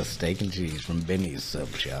 This is a steak and cheese from Benny's Sub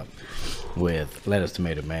Shop with lettuce,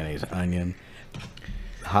 tomato, mayonnaise, onion,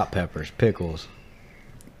 hot peppers, pickles.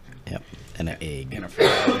 Yep. And an egg. In a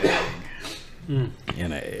fried egg. And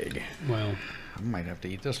an egg. Well, I might have to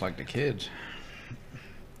eat this like the kids.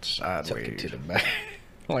 Tuck Sideways. it to the back.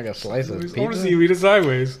 Like a slice of I want to pizza. see you eat it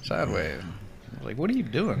sideways. Sideways. Like, what are you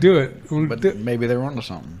doing? Do it. But maybe they were onto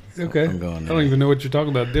something. Okay. I'm going I there. don't even know what you're talking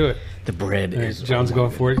about. Do it. The bread All right, is. John's oh my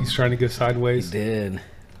going for it. He's trying to go He sideways. did.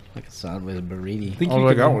 Like a sideways burrito. Think All you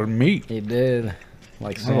I could- got was meat. He did.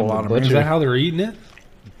 Like a Sam lot the of meat. Is Butcher. that how they're eating it?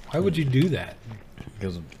 Why would you do that?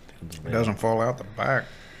 Because It doesn't fall out the back.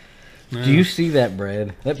 No. do you see that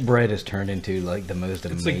bread? That bread has turned into like the most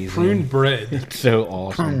It's amazing. like prune bread. It's so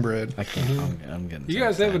awesome. Prune bread. I can't. I'm getting. You so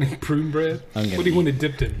guys have excited. any prune bread? I'm What gonna do you want eat. it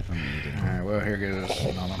dipped in? All right, well, here goes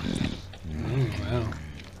another. Oh, wow.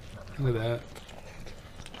 Look at that.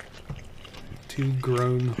 Two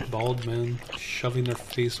grown bald men shoving their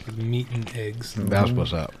face with meat and eggs. That's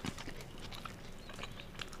what's up.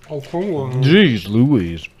 Oh, come on. Jeez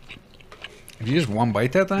Louise. Did you just one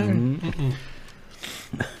bite that thing?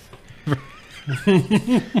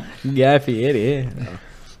 Guy Fieri, yeah.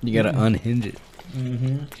 You gotta unhinge it.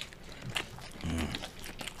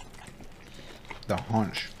 The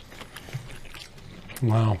hunch.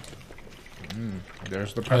 Wow.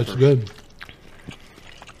 There's the peppers. That's good.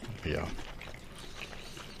 Yeah.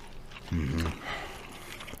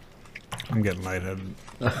 I'm getting lightheaded.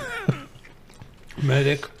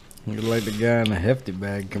 Medic. You're like the guy in the Hefty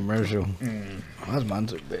Bag commercial. Why is mine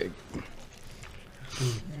so big?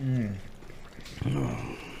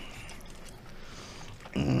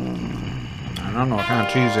 I don't know what kind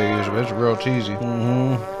of cheese they use, but it's real cheesy.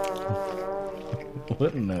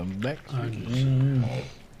 What in the back?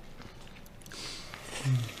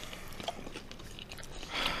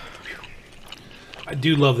 I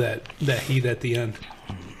do love that heat at the end.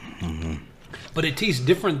 But it tastes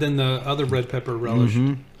different than the other red pepper relish.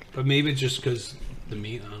 But maybe it's just because the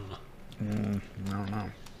meat, I don't know. I don't know.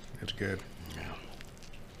 It's good.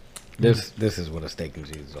 This is what a steak and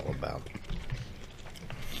cheese is all about.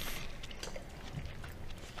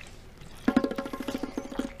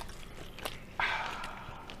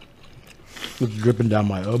 It's dripping down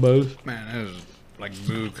my elbows. Man, it is like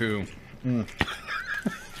buku. You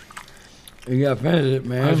gotta finish it,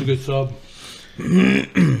 man. That's a good sub.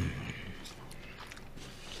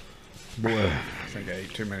 Boy. I think I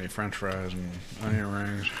ate too many French fries and onion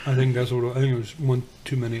rings. I think that's what. I think it was one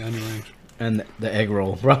too many onion rings And the egg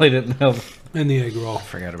roll probably didn't help. and the egg roll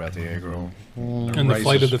Forgot about the egg roll. and the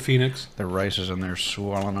flight of the Phoenix. The rice is in there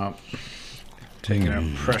swelling up, taking up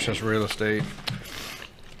precious real estate.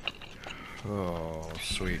 Oh,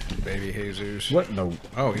 sweet baby Jesus. What the?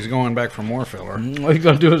 Oh, he's going back for more filler. What you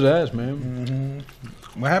gonna do with his ass, man?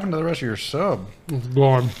 What happened to the rest of your sub? It's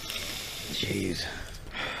gone. Jeez.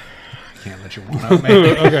 Can't let you one up, man.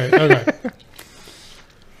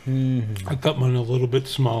 Okay. I cut mine a little bit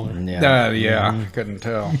smaller. Yeah, I couldn't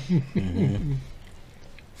tell.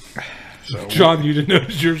 So John, you didn't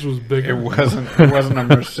notice yours was it bigger. wasn't a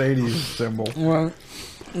Mercedes symbol. Well,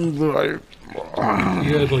 You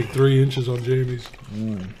had like 3 inches on Jamie's.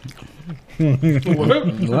 What?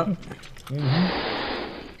 what?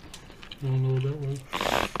 I don't know what that was.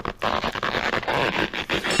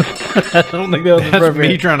 I don't think that was That's appropriate.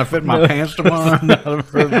 me trying to fit my pants tomorrow. Not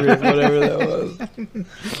appropriate, whatever that was.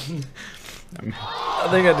 I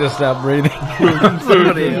think I just stopped breathing.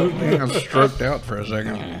 Somebody help me. I got stroked out for a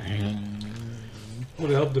second. Would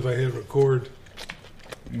have helped if I hit record.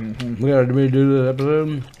 We gotta redo the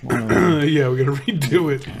episode. Yeah, we gotta redo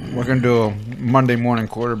it. We're gonna do a Monday morning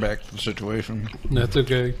quarterback situation. That's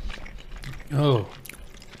okay. Oh.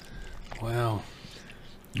 Wow.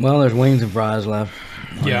 Well, there's wings and fries left.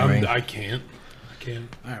 Yeah, Anyway. I can't.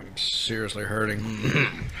 I'm seriously hurting.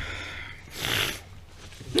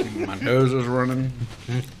 My nose is running.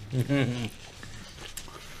 That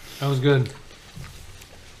was good.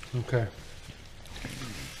 Okay.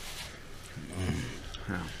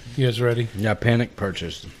 You guys ready? Yeah, panic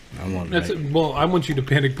purchase. I wanted That's it. it. Well, I want you to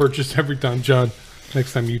panic purchase every time, John.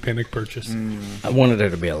 Next time you panic purchase. I wanted there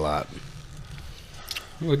to be a lot.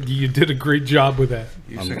 Well, you did a great job with that.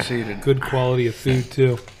 You succeeded. Good quality of food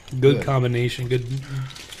too. Good Good. combination.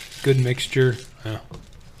 Good mixture. Yeah.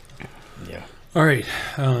 Yeah. All right.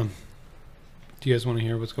 Do you guys want to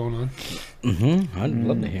hear what's going on? I'd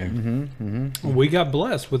love to hear. We got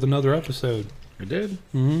blessed with another episode. You did?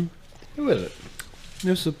 Mm-hmm. Who is it?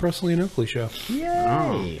 This is the Presley and Oakley show.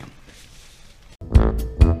 Yay!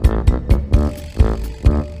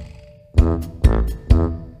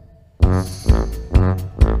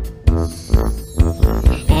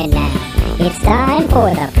 And now it's time for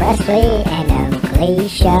the Presley and Oakley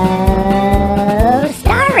Show.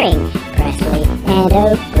 Starring Presley and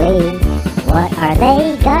Oakley. What are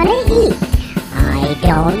they gonna eat? I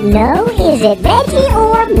don't know. Is it veggie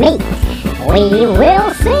or meat? We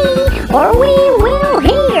will see or we will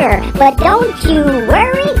hear. But don't you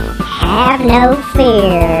worry. Have no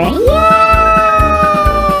fear. Yay!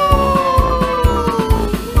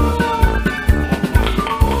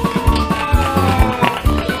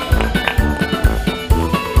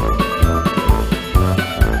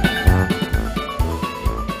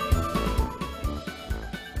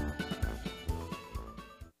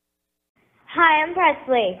 Hi, I'm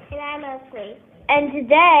Presley. And I'm Oakley. And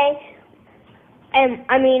today,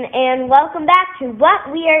 and welcome back to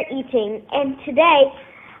What We Are Eating. And today,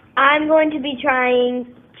 I'm going to be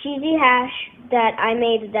trying cheesy hash that I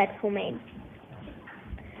made that's homemade.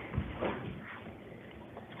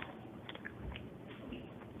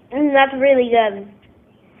 That's really good.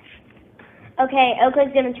 Okay,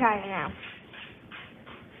 Oakley's going to try it now.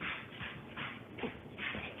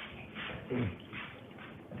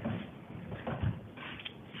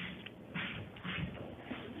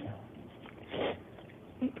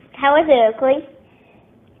 How is it, Oakley?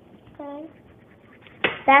 Okay.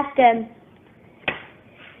 That's good.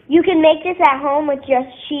 You can make this at home with just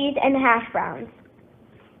cheese and hash browns.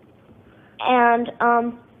 And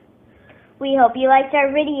we hope you liked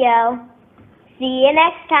our video. See you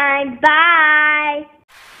next time. Bye.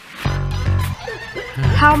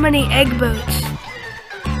 How many egg boats?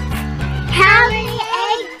 How many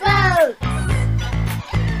egg boats?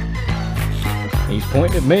 He's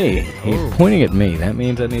pointing at me. He's pointing at me. That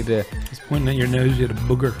means I need to. He's pointing at your nose. You had a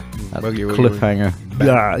booger. Cliffhanger.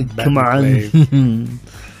 Come on.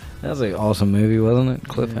 That was an awesome movie, wasn't it?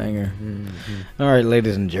 Cliffhanger. All right,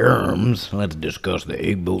 ladies and germs, let's discuss the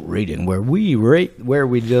egg boat rating, where we rate where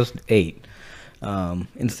we just ate.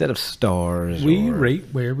 Instead of stars. We rate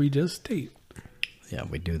where we just ate. Yeah,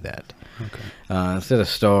 we do that. Okay. Instead of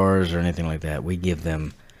stars or anything like that, we give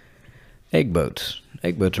them egg boats.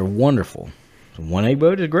 Egg boats are wonderful. So 1 egg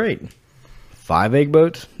boat is great. 5 egg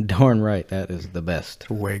boats, darn right, that is the best.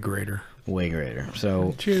 Way greater. Way greater.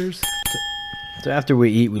 So Cheers. So after we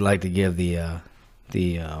eat, we like to give the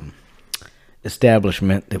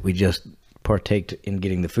establishment that we just partaked in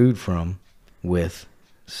getting the food from with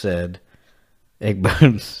said egg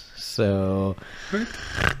boats. So,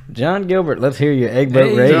 John Gilbert, let's hear your egg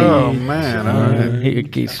boat rating. Oh, man. All right. He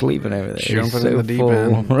keeps sleeping over there. Jumping He's in the deep full.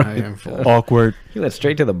 end. I Right. am full. Awkward. He went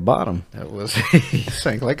straight to the bottom. That was, he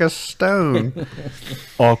sank like a stone.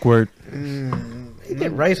 Awkward. You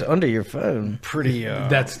get rice under your phone. Pretty,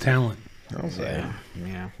 That's talent. I'll say.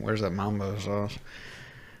 Yeah. Where's that mambo sauce?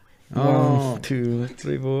 1, 2,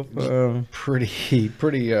 3, 4, 5. Pretty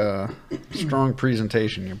strong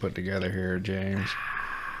presentation you put together here, James.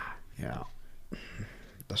 Yeah.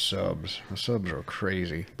 The subs are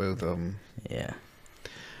crazy, both of them. Yeah.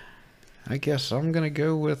 I guess I'm gonna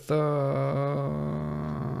go with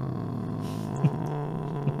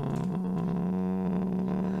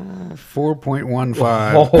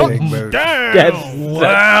 4.15 big boat.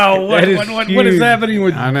 Wow. that is What is huge. happening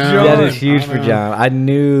with I know. John? That is huge I for know. John. I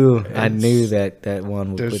knew that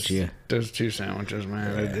one would put you. Those 2 sandwiches,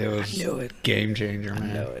 man. It was knew it. game changer,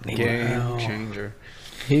 man. know it. Game changer.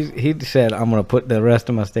 He said, "I'm gonna put the rest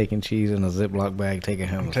of my steak and cheese in a Ziploc bag, take it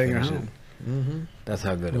home, and Take it finish home. Mm-hmm. That's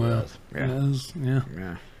how good it Wow. was. Yeah.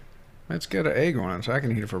 Yeah. Let's get an egg on it so I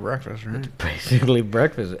can eat it for breakfast, right? Basically,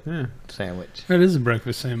 breakfast Yeah. sandwich. It is a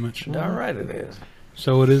breakfast sandwich. All right, it is.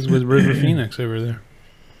 So it is with River Phoenix over there.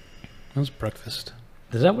 That's breakfast.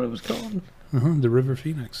 Is that what it was called? The River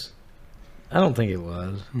Phoenix. I don't think it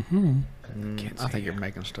was. I think you're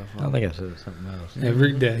making stuff I up. think I said something else.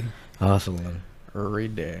 Every day. Hustling. Every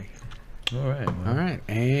day. All right. All right.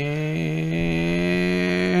 And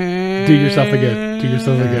Do yourself a good. Do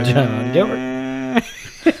yourself a good. John Gilbert.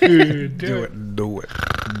 Do it.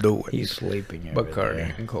 He's sleeping. over Bacardi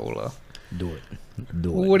there. and cola. Do it. Do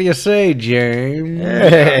it. What do you say, James?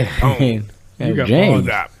 Hey. You got James.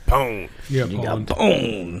 pawned. You You got got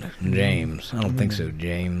pawned. boned. James. I don't think so,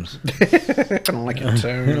 James. I don't like your I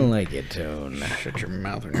tone. don't like it, Tone. Shut your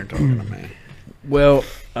mouth when you're talking to me. Well,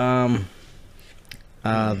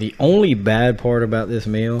 the only bad part about this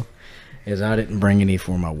meal is I didn't bring any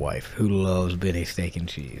for my wife, who loves Benny steak and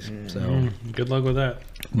cheese. So, Good luck with that.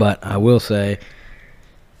 but I will say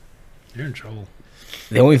You're in trouble.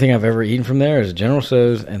 the only thing I've ever eaten from there is General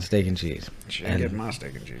Tso's and steak and cheese. She And- get my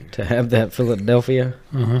steak and cheese. To have that Philadelphia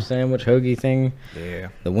sandwich hoagie thing, Yeah.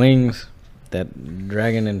 the wings, that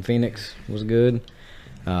Dragon and Phoenix was good.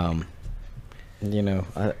 You know,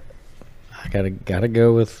 I gotta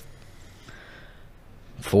go with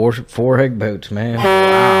four egg boats, man.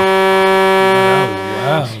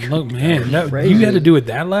 Wow. Look, man. You had to do it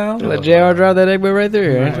that loud? Let JR drive that egg boat right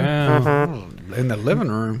there. Wow. In the living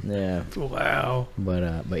room. Yeah, Wow.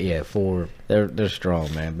 but yeah, 4. They're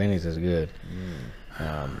strong, man. Benny's is good.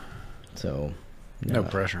 So No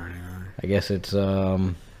pressure or anything. I guess it's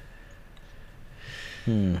what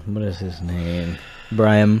is his name?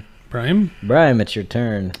 Brian. Brian? Brian, it's your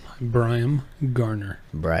turn. Brian Garner.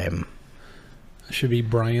 Brian Should be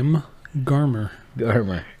Brian Garmer.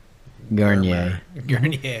 Garmer. Garnier.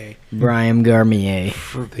 Garnier. Brian Garnier.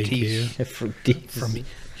 Thank you. Fructis. From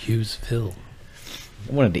Hughesville.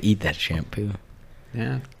 I wanted to eat that shampoo.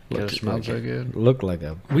 Yeah. Because it smells so good. Looked like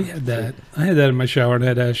a. We had that. I had that in my shower and I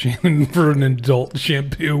had to ask Shannon for an adult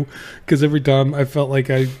shampoo because every time I felt like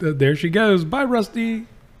there she goes. Bye, Rusty.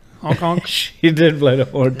 Honk honk. She did play the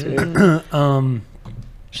horn too.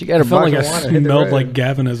 She got I a felt like I box of water. hit the smelled road. like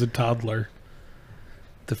Gavin as a toddler.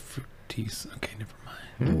 The Fructis. Okay, never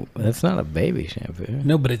mind. Ooh, that's not a baby shampoo.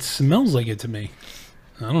 No, but it smells like it to me.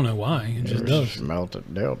 I don't know why. It just does.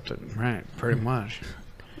 Melted Delta. Right. Pretty much.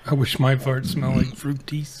 I wish my farts smell like fruit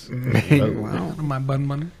teas. Wow. My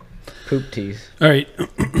bun. Poop teeth. All right.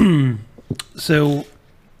 So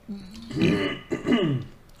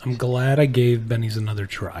I'm glad I gave Benny's another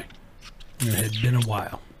try. It had been a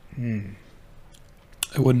while.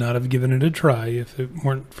 I would not have given it a try if it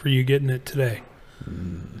weren't for you getting it today.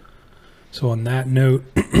 So on that note,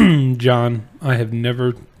 John, I have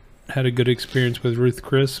never had a good experience with Ruth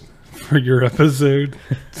Chris for your episode.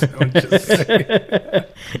 So I'm just saying.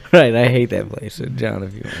 Right, I hate that place. So John,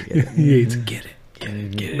 if you want to get it. He hates get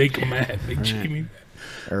it. Make him mad. Make Jamie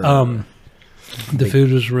mad. Or, The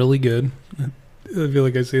food was really good. I feel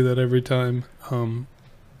like I say that every time.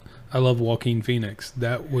 I love Joaquin Phoenix.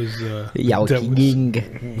 That was Joaquin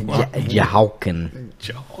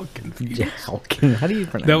Phoenix. How do you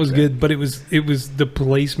pronounce That was good, but it was the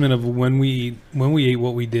placement of when we ate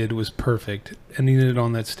what we did was perfect. Ending it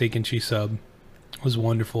on that steak and cheese sub was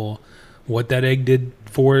wonderful. What that egg did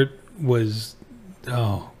for it was,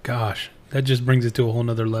 oh gosh, that just brings it to a whole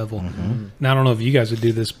nother level. Now I don't know if you guys would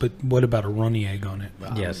do this, but what about a runny egg on it?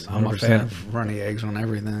 Yes, I'm a 100%. fan of runny eggs on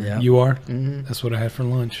everything. Yeah. You are? That's what I had for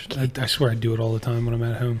lunch. I swear I do it all the time when I'm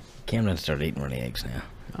at home. Camden started eating runny eggs now.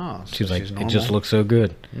 Oh, so She's like, she's it normal. just looks so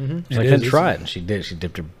good. She's It like, is. then try it. And she did. She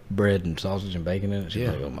dipped her bread and sausage and bacon in it. She's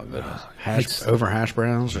Yeah. like, oh my goodness. Over hash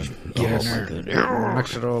browns. Just Yes. get in there,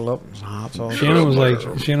 mix it all up. Some hot sauce. Shannon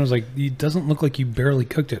was like, it doesn't look like you barely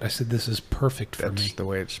cooked it. I said, this is perfect for That's me. the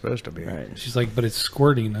way it's supposed to be. Right. She's like, but it's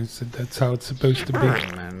squirting. I said, that's how it's supposed to be.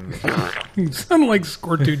 And You sound like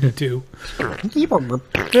Squirtude too. All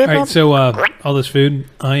right, so all this food,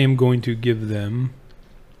 I am going to give them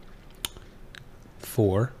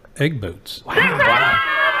 4 egg boats.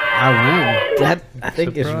 I win. That, I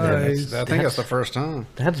think Surprise. I think it's the first time.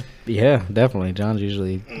 that's, yeah, definitely. John's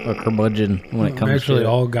usually a curmudgeon when it We comes actually to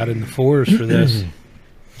all got in the 4s for this.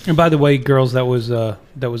 And by the way, girls, that was an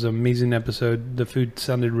amazing episode. The food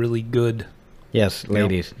sounded really good. Yes,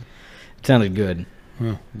 ladies. It sounded good.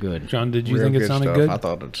 Huh. Good. John, did you Real think it good sounded stuff. good? I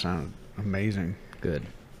thought it sounded amazing. Good.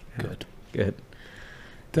 Good. Good.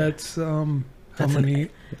 That's how That's many?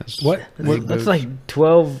 What? That's like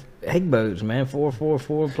 12 egg boats, man. 4 plus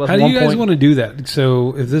How do 1 you guys point. want to do that?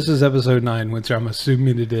 So if this is episode 9, which I'm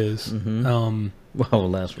assuming it is, Well,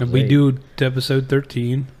 last and was we 8. do to episode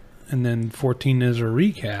 13, and then 14 is a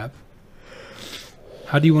recap.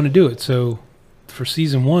 How do you want to do it? So for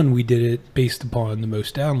season 1, we did it based upon the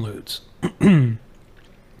most downloads.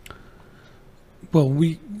 Well,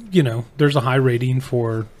 there's a high rating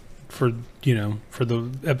for the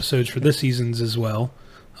episodes for this season's as well.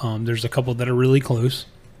 There's a couple that are really close.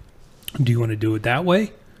 Do you want to do it that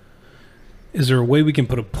way? Is there a way we can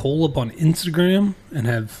put a poll up on Instagram and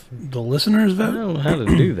have the listeners I vote? don't know how to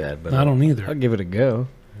do that, but I don't I'll either. give it a go.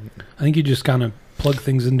 I think you just kind of plug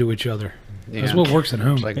things into each other. That's what works at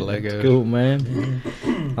home. It's like Legos. Cool, man.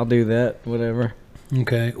 I'll do that. Whatever.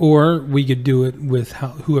 Okay. Or we could do it with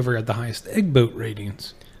whoever got the highest egg boat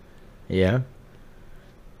ratings. Yeah.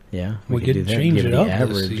 Yeah. We could could do that. change Give it the up this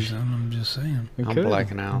average. season. I'm just saying. We I'm could.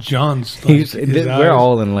 blacking out. John's like, He's- his we're eyes-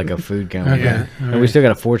 all in like a food company. Okay. And we still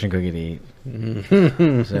got a fortune cookie to eat.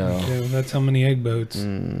 So, Yeah, well, that's how many egg boats. rock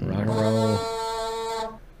and roll.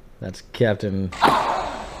 That's Captain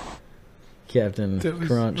Crunch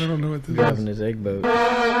I don't know what this grabbing his egg boat.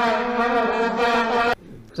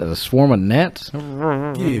 Is that a swarm of gnats?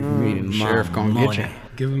 The sheriff gonna get you.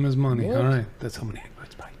 Give him his money. All right. That's how many egg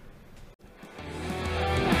boats. Bye.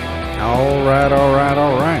 All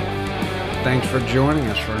right. Thanks for joining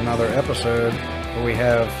us for another episode where we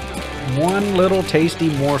have one little tasty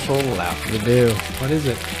morsel left. We do. What is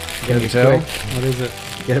it? Can you tell? quick. What is it?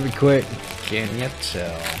 Gotta be quick. Can you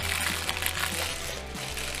tell? I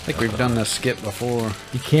think we've done this skit before.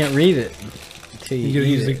 You can't read it until You you gotta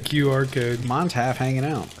eat use the it. QR code. Mine's half hanging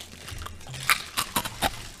out.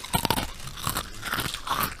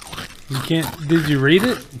 You can't. Did you read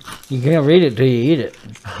it? You can't read it till you eat it.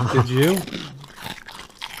 Did you?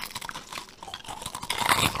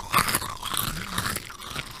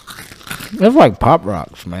 It's like Pop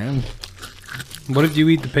Rocks, man. What if you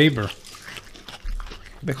eat the paper?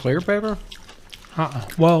 The clear paper?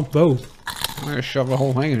 Well, both. I'm gonna shove the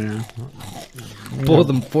whole thing in there. Pull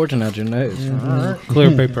the fortune out your nose.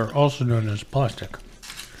 Clear paper, also known as plastic.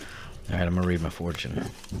 All right, I'm gonna read my fortune.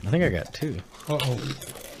 I think I got 2. Uh-oh.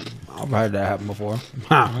 I've had that happen before.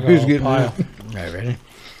 Who's getting All right, ready?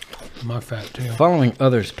 my fat tail? Following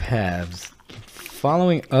others' path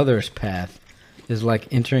is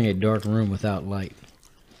like entering a dark room without light.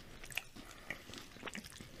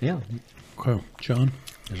 Yeah, Okay, John.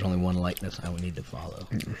 there's only one likeness I would need to follow.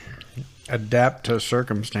 Adapt to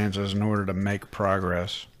circumstances in order to make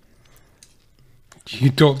progress. You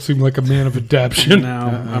don't seem like a man of adaptation. No,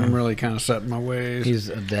 I'm really kind of set in my ways. He's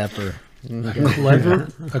a dapper.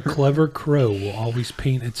 A clever crow will always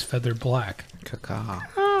paint its feather black. Caca.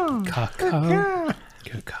 Caca.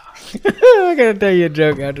 Caca. I gotta tell you a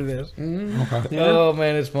joke after this. Okay. Oh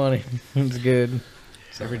man, it's funny. It's good.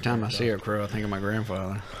 Every time I see a crow, I think of my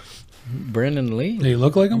grandfather. Brendan Lee. Do you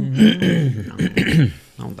look like him? I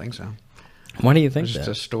don't think so. Why do you think It's just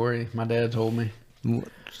that? a story my dad told me.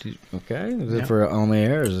 Okay, is Yeah. it for on the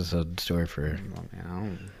air, or is this a story for? I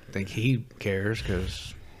don't think he cares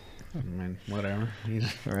because, I mean, whatever. He's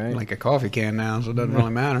Right. like a coffee can now, so it doesn't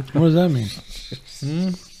really matter. What does that mean?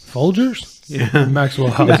 Folgers? Yeah. Maxwell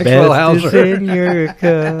The House. Maxwell best is Hauser. in your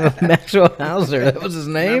cup. Maxwell Hauser. That was his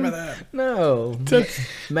name? Remember that? No.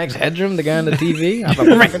 Max Headroom, the guy on the TV?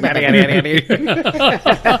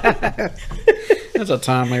 That's a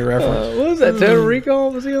timely reference. What was that? Total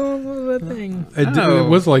Recall? Was he on? What was that thing? It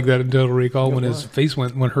was like that in Total Recall when her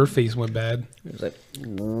face went bad. It was like,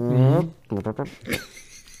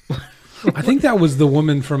 I think that was the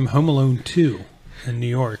woman from Home Alone 2 in New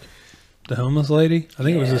York. The homeless lady? I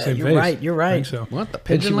think it was the same you're face. right, you're right. I think so. What, the and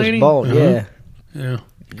pigeon she was lady? bald, yeah. Yeah.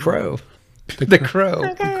 Crow. The crow.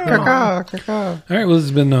 All right, well, this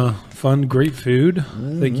has been fun, great food.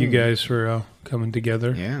 Thank you guys for coming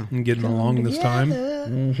together Yeah. and getting along this time. I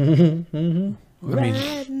mean,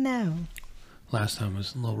 now. last time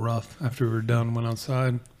was a little rough after we were done, went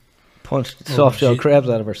outside. Punched soft shell crabs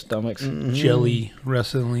out of our stomachs. Jelly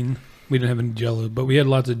wrestling. We didn't have any jello, but we had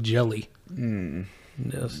lots of jelly.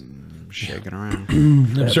 Yes. Shaking around.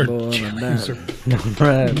 I'm sorry, boy on jelly. a Sorry.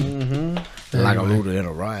 Right. Like a Anyway. looter in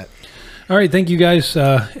a riot. All right, thank you guys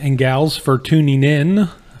and gals for tuning in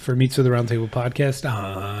for Meets of the Roundtable podcast.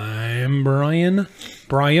 I'm Brian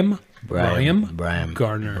Garner. Brian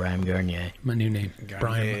Garnier. My new name, Garnier.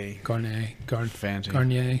 Brian Garnier. Fancy.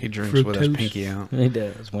 Garnier. He drinks with his Fructose. pinky out. He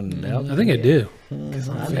does. When in doubt. I think I do.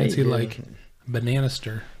 I Fancy like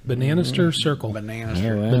Bananister. Bananister Circle. Bananas.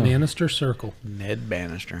 Yeah, well. Bananister Circle. Ned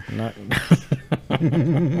Bannister. Not,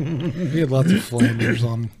 We had lots of Flanders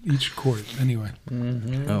on each court. Anyway.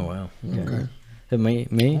 oh, wow. Okay.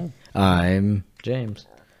 Me? I'm James.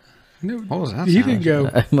 No, What was that he sound? didn't go.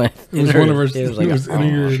 My It was one of our. It was like it was a,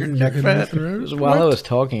 in your your neck fat. throat. it was while I was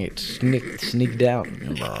talking, it sneaked out.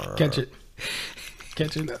 Catch it.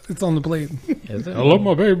 Catch it. It's on the plate. Is it? Hello,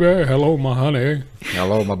 my baby. Hello, my honey.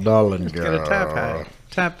 Hello, my darling girl. Got a top hat.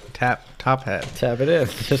 Top hat. Tap it in.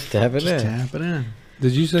 Just tap it in. Tap it in.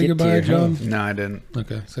 Did you say Get to goodbye, your John? No, I didn't.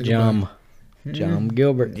 Okay. Say John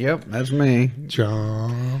Gilbert. Yep, that's me. goodbye.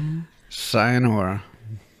 John. Sayonara,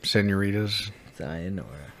 senoritas. Sayonara.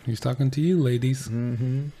 He's talking to you, ladies.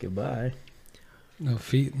 Goodbye. No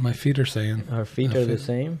feet. My feet are saying. Our feet are the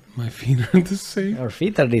same. My feet are the same. Our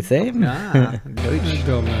feet are the same. Ah, I don't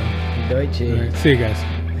know. Deutsche. All right, see you guys.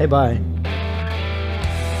 Hey, bye.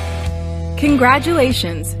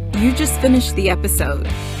 Congratulations, you just finished the episode.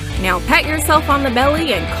 Now pat yourself on the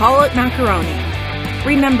belly and call it macaroni.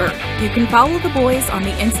 Remember, you can follow the boys on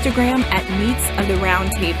the Instagram at Meets of the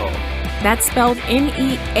Round Table. That's spelled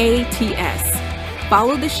Neats.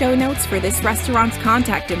 Follow the show notes for this restaurant's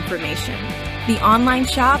contact information, the online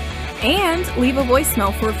shop, and leave a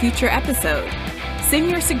voicemail for a future episode. Send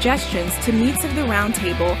your suggestions to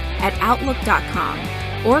meetsoftheroundtable@outlook.com,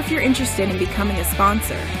 or if you're interested in becoming a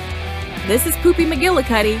sponsor. This is Poopy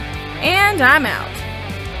McGillicuddy, and I'm out.